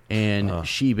 and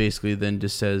she basically then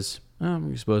just says, "I'm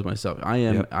gonna expose myself. I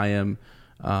am,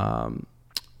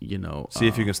 you know." See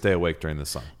if you can stay awake during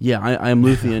this song. Yeah, I am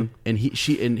Luthien, and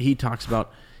he talks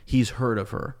about he's heard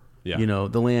of her. Yeah. You know,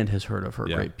 the land has heard of her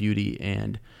Yeah. great beauty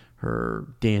and her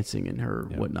dancing and her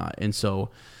whatnot, and so,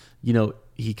 you know,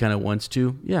 he kind of wants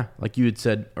to, like you had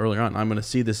said earlier on, I'm going to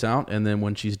see this out, and then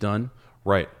when she's done,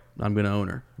 Right. I'm going to own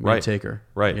her. I'm going to take her.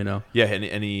 Right. You know? Yeah,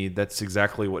 and he that's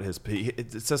exactly what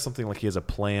it says something like he has a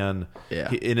plan.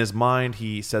 Yeah. In his mind,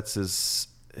 he sets his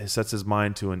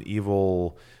mind to an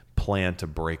evil plan to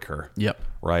break her. Yep.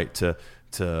 Right?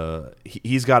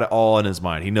 He's got it all in his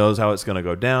mind. He knows how it's going to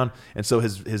go down. And so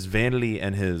his vanity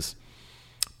and his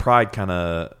pride kind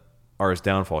of are his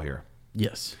downfall here.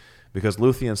 Yes. Because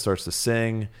Luthien starts to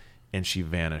sing and she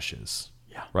vanishes.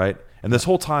 Yeah. Right? And this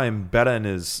whole time, Beren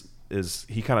is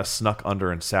he kind of snuck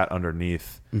under and sat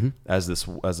underneath as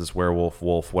this werewolf,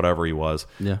 wolf, whatever he was,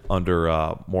 under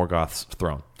Morgoth's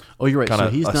throne. Oh, you're right. Kinda So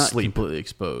he's not asleep. completely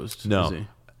exposed. No. Is he?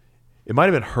 It might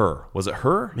have been her. Was it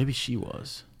her? Maybe she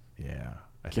was. Yeah,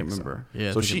 I Can't think remember. So. Yeah,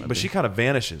 I So think it might but be. she kind of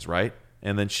vanishes, right?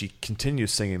 And then she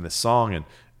continues singing this song, and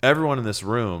everyone in this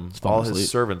room, falling all asleep. his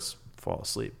servants, fall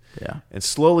asleep. Yeah. And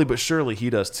slowly but surely he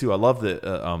does too. I love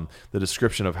the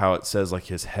description of how it says like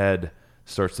his head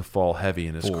starts to fall heavy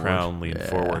and his Forward. crown lean Yeah.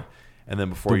 forward, and then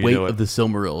before The you weight know it, of the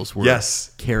Silmarils were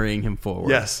Yes. carrying him forward.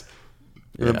 yes.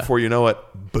 And then Yeah. before you know it,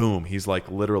 boom, he's like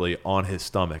literally on his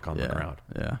stomach on Yeah. the ground.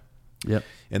 Yeah. Yep.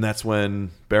 And that's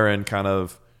when Beren kind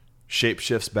of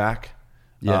shapeshifts back.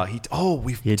 Yeah.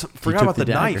 We He forgot took about the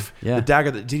the dagger. knife. Yeah. The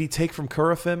dagger that did he take from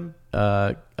Curufim?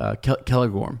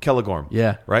 Celegorm. Kelegorm.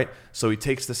 Yeah. Right? So he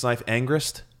takes this knife,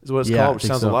 Angrist is what it's Yeah, I called, which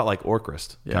think sounds so. a lot like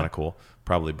Orcrist. Yeah. Kind of cool.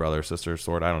 Probably brother, sister,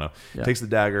 sword. I don't know. Yeah. Takes the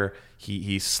dagger.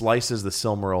 He slices the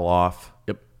Silmaril off.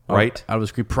 Yep. Right? Out of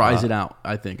his creep, pries it out.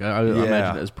 I think. I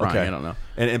imagine it as prying. Okay. I don't know.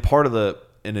 And part of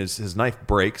his knife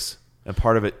breaks, and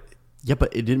part of it. Yeah,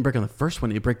 but it didn't break on the first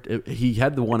one. He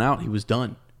had the one out. He was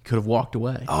done. Could have walked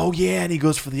away. Oh yeah, and he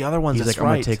goes for the other ones. He's That's like,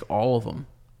 I'm right. gonna take all of them.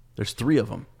 There's 3 of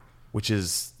them. Which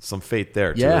is some fate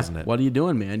there too, Yeah. isn't it? What are you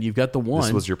doing, man? You've got the one.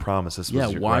 This was your promise. This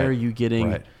was your, why right. are you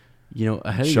getting, Right.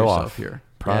 ahead of Show yourself off. here?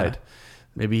 Pride. Yeah.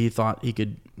 Maybe he thought he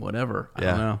could, whatever. I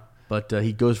Yeah. don't know. But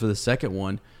he goes for the second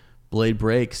one. Blade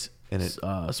breaks, And it-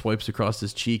 swipes across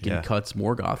his cheek Yeah. and cuts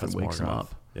Morgoth That's and wakes him Morgoth.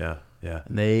 up. Yeah, yeah.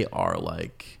 And they are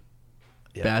like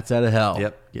Yep. bats out of hell.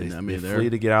 Yep. Getting- They they're flee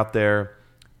to get out there,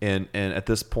 and at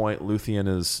this point, Luthien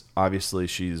is obviously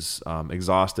she's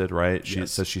exhausted, right? She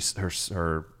Yes. says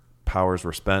her powers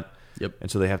were spent. Yep. And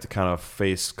so they have to kind of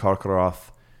face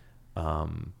Karkaroth.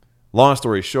 Long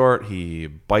story short, he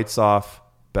bites off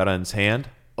Beren's hand.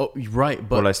 Oh, right. What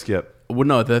But did I skip? well,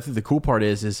 no. I think the cool part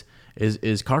is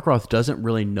Karkaroth doesn't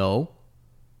really know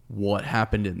what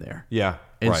happened in there. Yeah.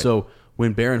 And right. so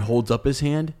when Beren holds up his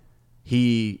hand,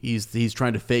 he's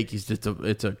trying to fake.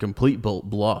 It's a complete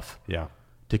bluff yeah.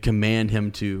 to command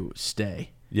him to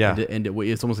stay. Yeah. and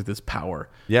it's almost like this power.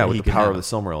 Yeah, that with he the can power have. of the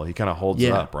Silmaril, he kind of holds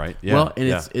it up, right? Yeah. Well, and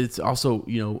yeah. it's also,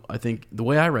 I think the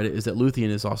way I read it is that Luthien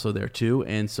is also there too,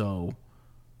 and so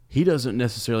he doesn't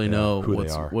necessarily know who they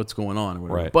are. what's going on or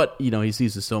whatever. Right. But he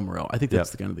sees the Silmaril. I think that's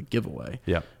Yep. the kind of the giveaway.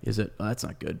 Yep. Is that that's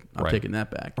not good. I'm Right. taking that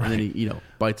back. And then he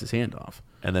bites his hand off.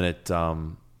 and then it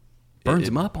Burns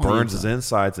him up on the burns his inside.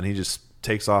 insides, and he just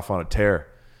takes off on a tear.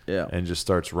 Yeah. and just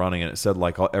starts running. And it said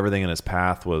like everything in his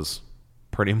path was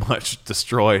pretty much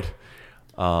destroyed.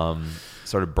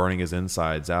 Started burning his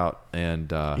insides out,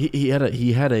 and He had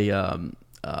a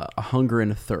hunger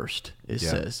and a thirst. It Yeah,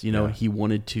 says, yeah. he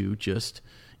wanted to just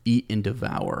eat and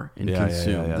devour and Yeah, yeah,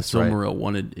 consume. yeah, The that's right.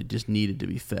 Silmaril it just needed to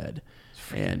be fed.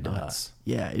 And nuts.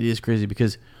 it is crazy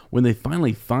because when they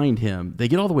finally find him, they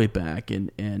get all the way back,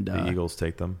 and the eagles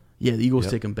take them, yeah, the Eagles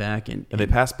Yep. take him back, and and they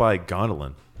pass by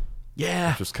Gondolin,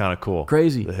 yeah, which was kind of cool.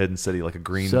 Crazy. The hidden city, like a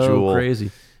green so jewel. crazy.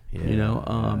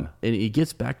 Yeah, And he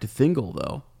gets back to Thingol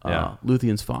though, Yeah.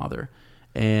 Luthien's father,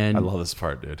 and I love this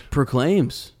part, dude.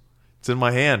 proclaims. It's in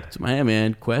my hand. So, my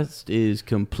man, quest is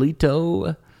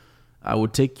completo. I will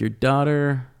take your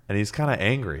daughter. And he's kind of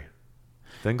angry.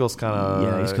 Thingol's kind of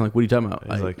Yeah, he's kind of like, what are you talking about?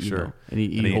 He's like, sure. And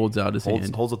he holds out his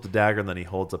hand. holds up the dagger, and then he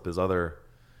holds up his other.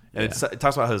 And it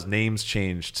talks about how his name's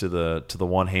changed to the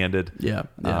one-handed. Yeah.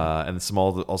 And some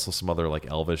other like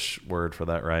Elvish word for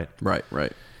that, right? Right.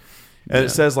 And it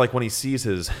says like when he sees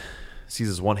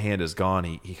his one hand is gone,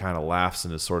 he kind of laughs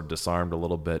and is sort of disarmed a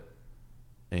little bit.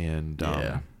 And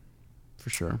for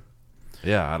sure.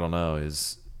 I don't know.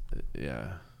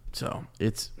 So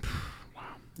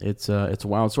it's a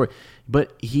wild story,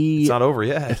 but It's not over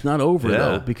yet. It's not over Yeah.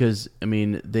 though, because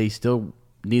they still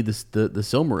need the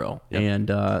Silmaril, Yep. and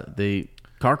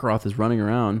Karkaroth is running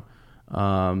around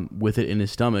with it in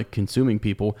his stomach, consuming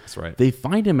people. That's right. They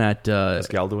find him at Is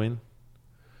Galduin?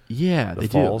 yeah, they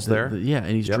falls do. there? Yeah,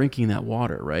 and he's Yep. drinking that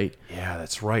water, right? Yeah,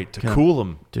 that's right. To cool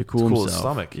him. To cool himself. his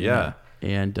stomach. Yeah.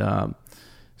 And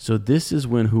so this is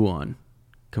when Huon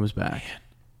comes back.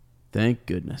 Thank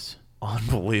goodness.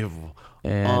 Unbelievable.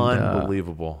 And,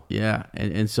 Unbelievable. Yeah,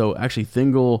 and so actually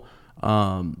Thingol,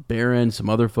 Beren, some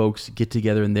other folks get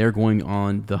together, and they're going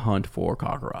on the hunt for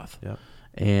Karkaroth. Yep.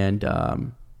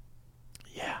 And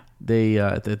they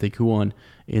Huon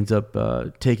ends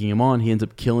up taking him on. He ends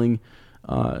up killing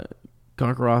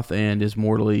Karkaroth and is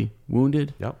mortally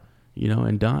wounded. Yep.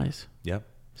 And dies. Yep.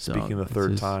 So Speaking the it's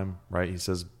third his- time, right? He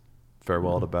says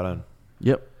farewell to Beren.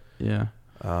 Yep. Yeah.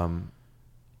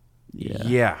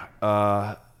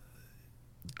 Yeah.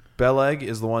 Beleg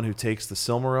is the one who takes the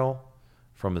Silmaril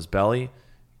from his belly,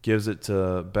 gives it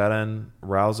to Beren,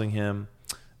 rousing him.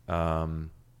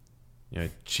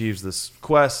 Achieves this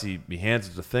quest. He hands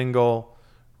it to Thingol,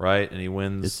 right? And he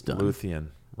wins Luthien,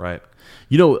 right?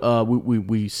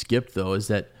 We skipped, though, is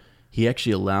that he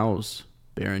actually allows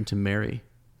Beren to marry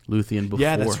Luthien before.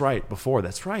 Yeah, that's right. Before,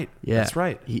 that's right. Yeah, that's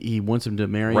right. He wants him to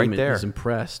marry right him. There. And he's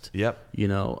impressed. Yep.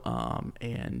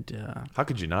 And how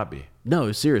could you not be?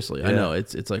 No, seriously. Yeah. I know.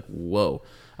 It's like, whoa.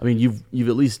 I mean, you've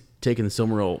at least taken the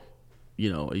Silmaril,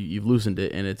 you've loosened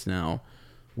it, and it's now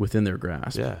within their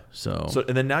grasp. Yeah. So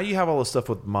and then now you have all this stuff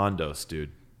with Mondos,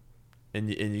 dude, and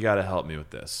you got to help me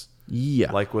with this.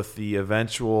 Yeah. Like with the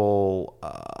eventual.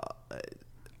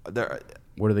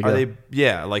 Where do they go? Are they?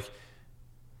 Yeah, like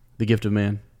the Gift of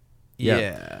Man.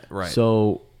 Yeah. Right.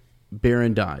 So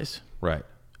Beren dies. Right.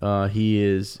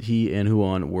 He and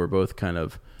Huon were both kind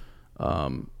of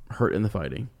hurt in the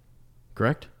fighting.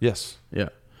 Correct? Yes. Yeah.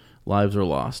 Lives are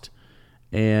lost.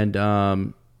 And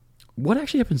what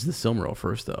actually happens to the Silmaril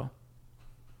first, though?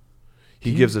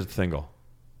 He gives it to Thingol.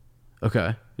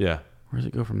 Okay. Yeah. Where does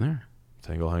it go from there?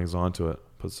 Thingol hangs on to it,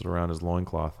 puts it around his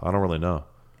loincloth. I don't really know.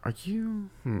 Are you?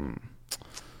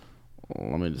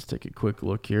 Well, let me just take a quick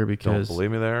look here because... Don't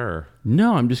believe me there? Or?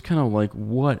 No, I'm just kind of like,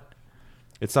 what?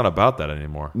 It's not about that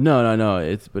anymore. No.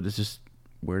 But it's just,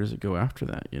 where does it go after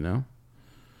that,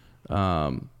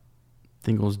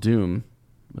 Thingol's doom.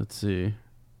 Let's see.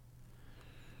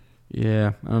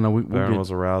 Yeah, I don't know. Beren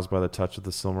was aroused by the touch of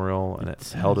the Silmaril, and it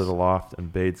held it aloft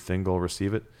and bade Thingol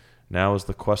receive it. Now is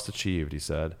the quest achieved, he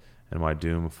said, and my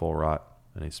doom full wrought.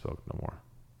 And he spoke no more.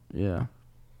 Yeah.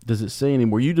 Does it say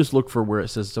anymore? You just look for where it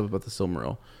says stuff about the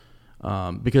Silmaril.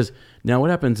 Because now what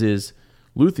happens is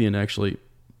Luthien actually,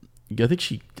 I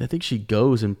think she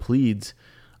goes and pleads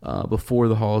before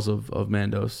the halls of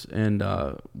Mandos, and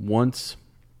once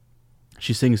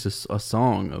she sings a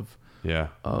song of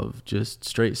just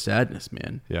straight sadness,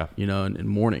 man. Yeah. And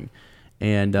mourning.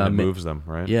 And it moves them,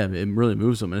 right? Yeah, it really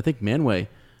moves them. And I think Manwë,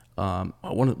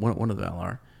 one of the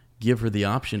Valar, give her the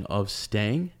option of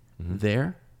staying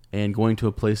there and going to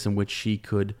a place in which she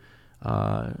could,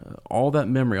 all that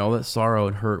memory, all that sorrow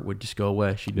and hurt would just go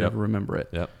away. She'd never remember it.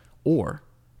 Yep. Or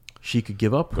she could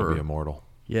give up be immortal.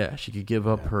 Yeah, she could give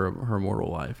up her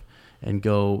mortal life and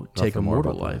go take a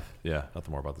mortal life.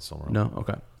 Nothing more about the Silmaril. No,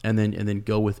 okay. And then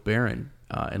go with Beren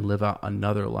and live out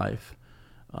another life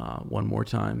one more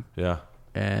time. Yeah.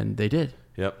 And they did.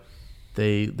 Yep.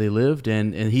 They lived,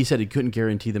 and he said he couldn't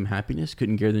guarantee them happiness,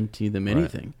 couldn't guarantee them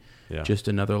anything. Right. Yeah. Just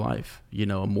another life, a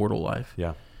mortal life.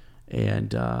 Yeah.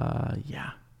 And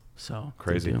so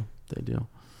crazy. They do.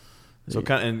 So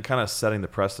kind of setting the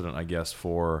precedent, I guess,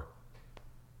 for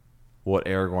what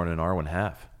Aragorn and Arwen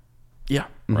have. Yeah.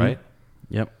 Right?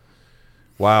 Yep.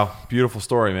 Wow. Beautiful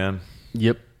story, man.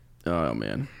 Yep. Oh,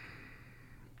 man.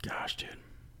 Gosh, dude.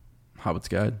 Hobbit's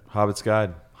Guide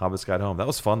Home. That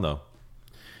was fun, though.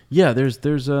 Yeah, there's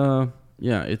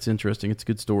it's interesting. It's a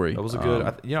good story. That was a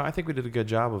good, I think we did a good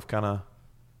job of kind of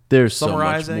there's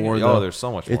summarizing. So much more, there's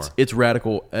so much more. It's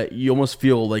radical. You almost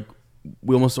feel like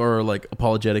we almost are like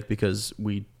apologetic because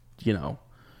we, Well,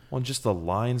 and just the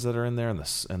lines that are in there and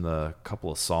the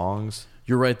couple of songs.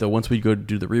 You're right, though. Once we go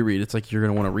do the reread, it's like you're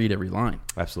going to want to read every line.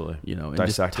 Absolutely. And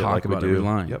dissect just talk about every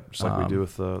line. Yep, just like we do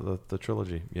with the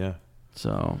trilogy. Yeah.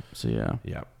 So yeah.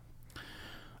 Yeah.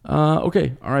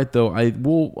 Okay. All right, though. I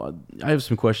have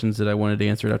some questions that I wanted to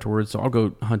answer afterwards, so I'll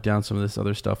go hunt down some of this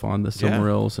other stuff on the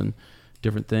Silmarils and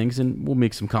different things, and we'll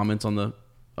make some comments on the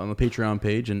Patreon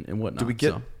page and whatnot. Do we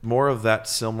get more of that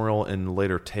Silmaril in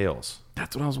later tales?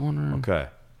 That's what I was wondering. Okay.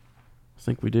 I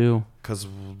think we do. Because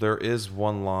there is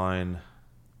one line,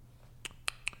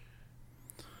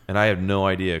 and I have no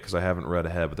idea because I haven't read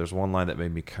ahead, but there's one line that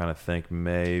made me kind of think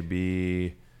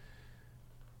maybe...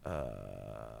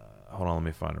 hold on, let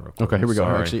me find it real quick. Okay, here we go.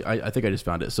 Sorry. Actually, I think I just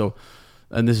found it. So,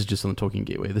 and this is just on the Tolkien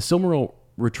Gateway. The Silmaril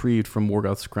retrieved from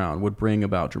Morgoth's crown would bring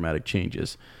about dramatic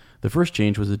changes. The first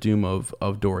change was the doom of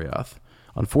Doriath.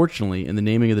 Unfortunately, in the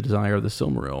naming of the desire of the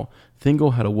Silmaril,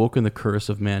 Thingol had awoken the curse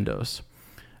of Mandos.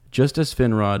 Just as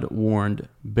Finrod warned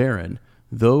Beren,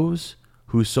 those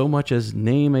who so much as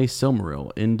name a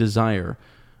Silmaril in desire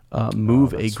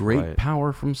move a great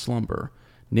power from slumber,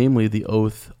 namely the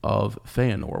oath of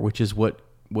Feanor, which is what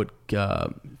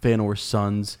Feanor's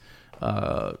sons,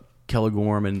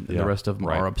 Celegorm and the rest of them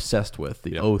are obsessed with,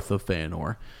 the oath of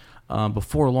Feanor.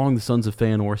 Before long, the sons of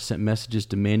Feanor sent messages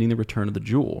demanding the return of the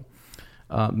jewel.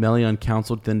 Melion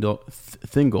counseled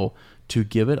Thingol to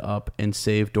give it up and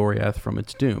save Doriath from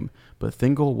its doom. But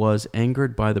Thingol was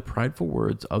angered by the prideful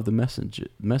words of the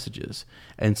messages,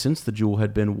 and since the jewel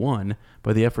had been won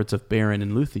by the efforts of Beren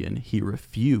and Luthien, he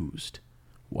refused.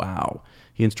 Wow.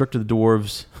 He instructed the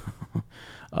dwarves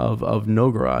of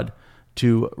Novgorod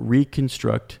to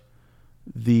reconstruct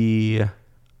the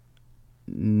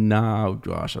I don't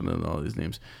know all these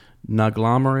names.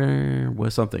 Naglamar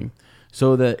was something,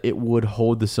 so that it would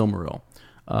hold the Silmaril.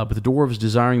 But the dwarves,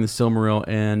 desiring the Silmaril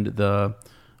and the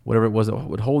whatever it was that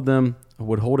would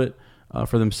hold it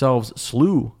for themselves,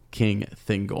 slew King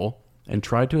Thingol and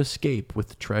tried to escape with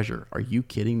the treasure. Are you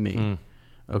kidding me?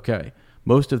 Okay.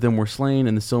 Most of them were slain,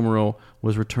 and the Silmaril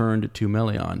was returned to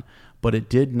Melian. But it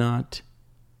did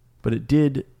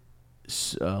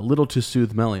little to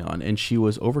soothe Melian, and she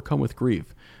was overcome with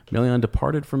grief. Melian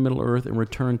departed from Middle-earth and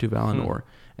returned to Valinor,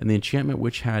 and the enchantment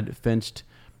which had fenced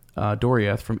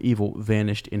Doriath from evil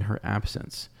vanished in her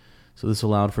absence. So this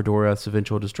allowed for Doriath's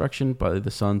eventual destruction by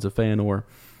the sons of Feanor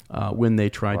when they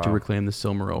tried to reclaim the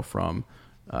Silmaril from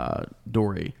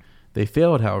Dori. They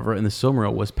failed, however, and the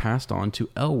Silmaril was passed on to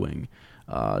Elwing,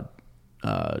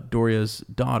 Doria's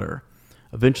daughter.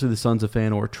 Eventually, the sons of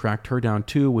Feanor tracked her down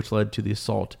too, which led to the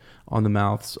assault on the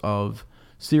mouths of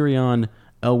Sirion.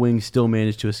 Elwing still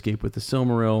managed to escape with the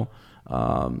Silmaril.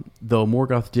 Though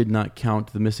Morgoth did not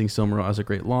count the missing Silmaril as a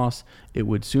great loss, it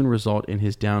would soon result in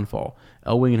his downfall.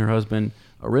 Elwing and her husband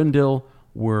Arundel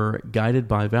were guided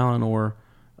to Valinor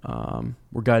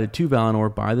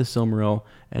by the Silmaril,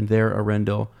 and there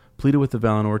Arundel pleaded with the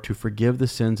Valinor to forgive the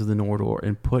sins of the Noldor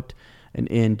and put an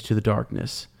end to the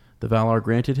darkness. The Valar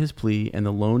granted his plea, and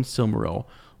the lone Silmaril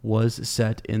was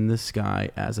set in the sky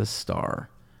as a star.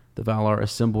 The Valar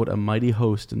assembled a mighty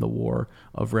host in the War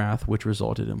of Wrath, which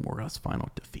resulted in Morgoth's final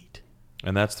defeat.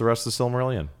 And that's the rest of the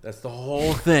Silmarillion. That's the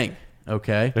whole thing,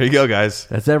 okay? There you go, guys.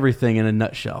 That's everything in a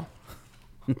nutshell.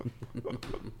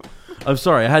 I'm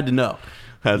sorry, I had to know.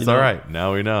 That's all right.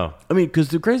 Now we know. I mean, because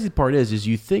the crazy part is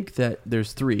you think that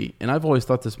there's 3, and I've always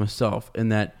thought this myself,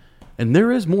 and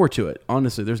there is more to it.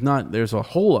 Honestly, there's a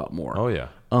whole lot more. Oh yeah.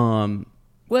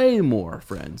 Way more,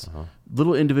 friends.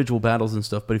 Little individual battles and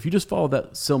stuff. But if you just follow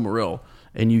that Silmaril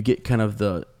and you get kind of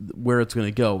where it's going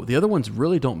to go, the other ones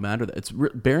really don't matter. It's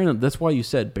Beren. That's why you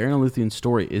said Beren and Luthien's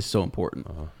story is so important.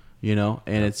 And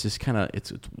it's just kind of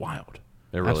it's wild.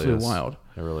 It really absolutely is wild.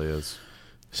 It really is.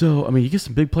 So, I mean, you get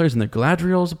some big players in there.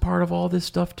 Galadriel's a part of all this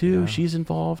stuff, too. Yeah. She's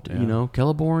involved. Yeah.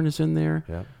 Celeborn is in there.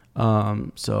 Yeah.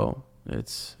 So,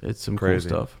 it's some crazy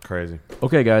cool stuff. Crazy.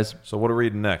 Okay, guys. So, what are we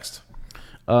reading next?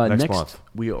 Next month.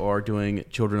 We are doing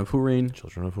Children of Húrin.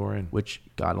 Children of Húrin. Which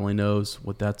God only knows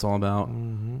what that's all about.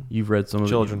 Mm-hmm. You've read some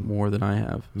of it more than I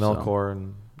have. Melkor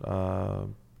and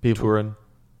Turin.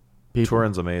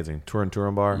 Turin's amazing.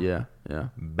 Turambar. Yeah.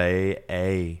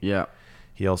 Bay. Yeah.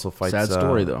 He also fights... Sad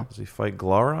story, though. Does he fight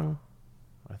Glaurung?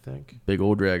 I think. Big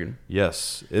old dragon.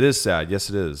 Yes. It is sad. Yes,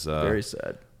 it is. Very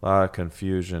sad. A lot of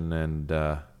confusion and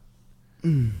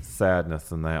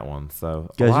sadness in that one.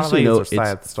 So, guys, a lot of these are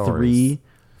sad it's stories.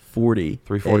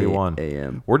 3:41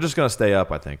 a.m. We're just going to stay up,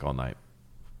 I think, all night.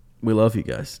 We love you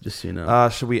guys, just so you know.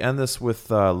 Should we end this with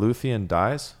Luthien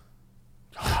dies?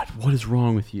 God, what is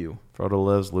wrong with you? Frodo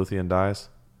lives, Luthien dies?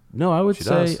 No, I would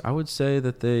say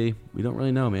that we don't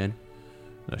really know, man.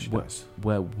 No, she does.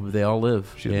 Well, they all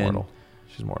live. She's mortal.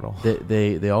 She's mortal.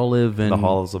 They all live in the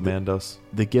halls of Mandos.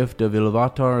 The gift of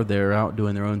Iluvatar. They're out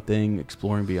doing their own thing,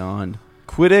 exploring beyond.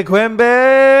 Quide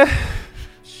Quembe!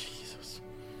 Jesus.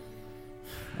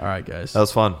 All right, guys. That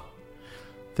was fun.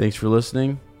 Thanks for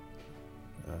listening.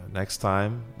 Next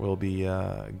time, we'll be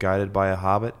guided by a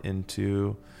hobbit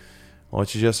into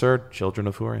what you just heard, Children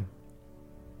of Húrin.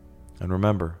 And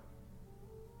remember,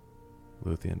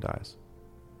 Luthien dies.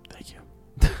 Thank you.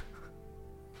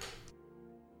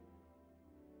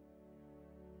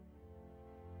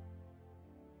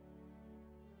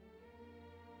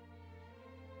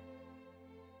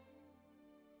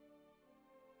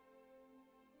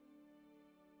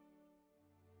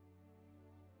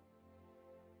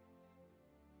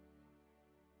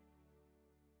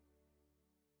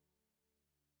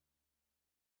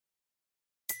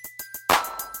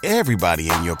 Everybody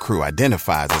in your crew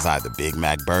identifies as either Big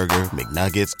Mac Burger,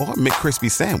 McNuggets, or McCrispy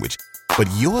Sandwich. But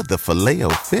you're the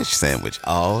Filet-O-Fish Sandwich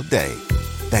all day.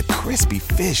 That crispy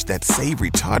fish, that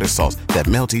savory tartar sauce, that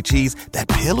melty cheese, that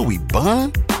pillowy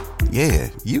bun. Yeah,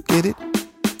 you get it.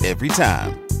 Every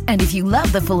time. And if you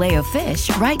love the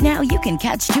Filet-O-Fish, right now you can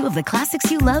catch 2 of the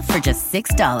classics you love for just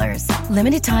 $6.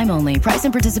 Limited time only. Price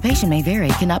and participation may vary.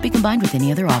 Cannot be combined with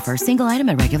any other offer. Single item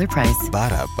at regular price.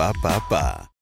 Ba-da-ba-ba-ba.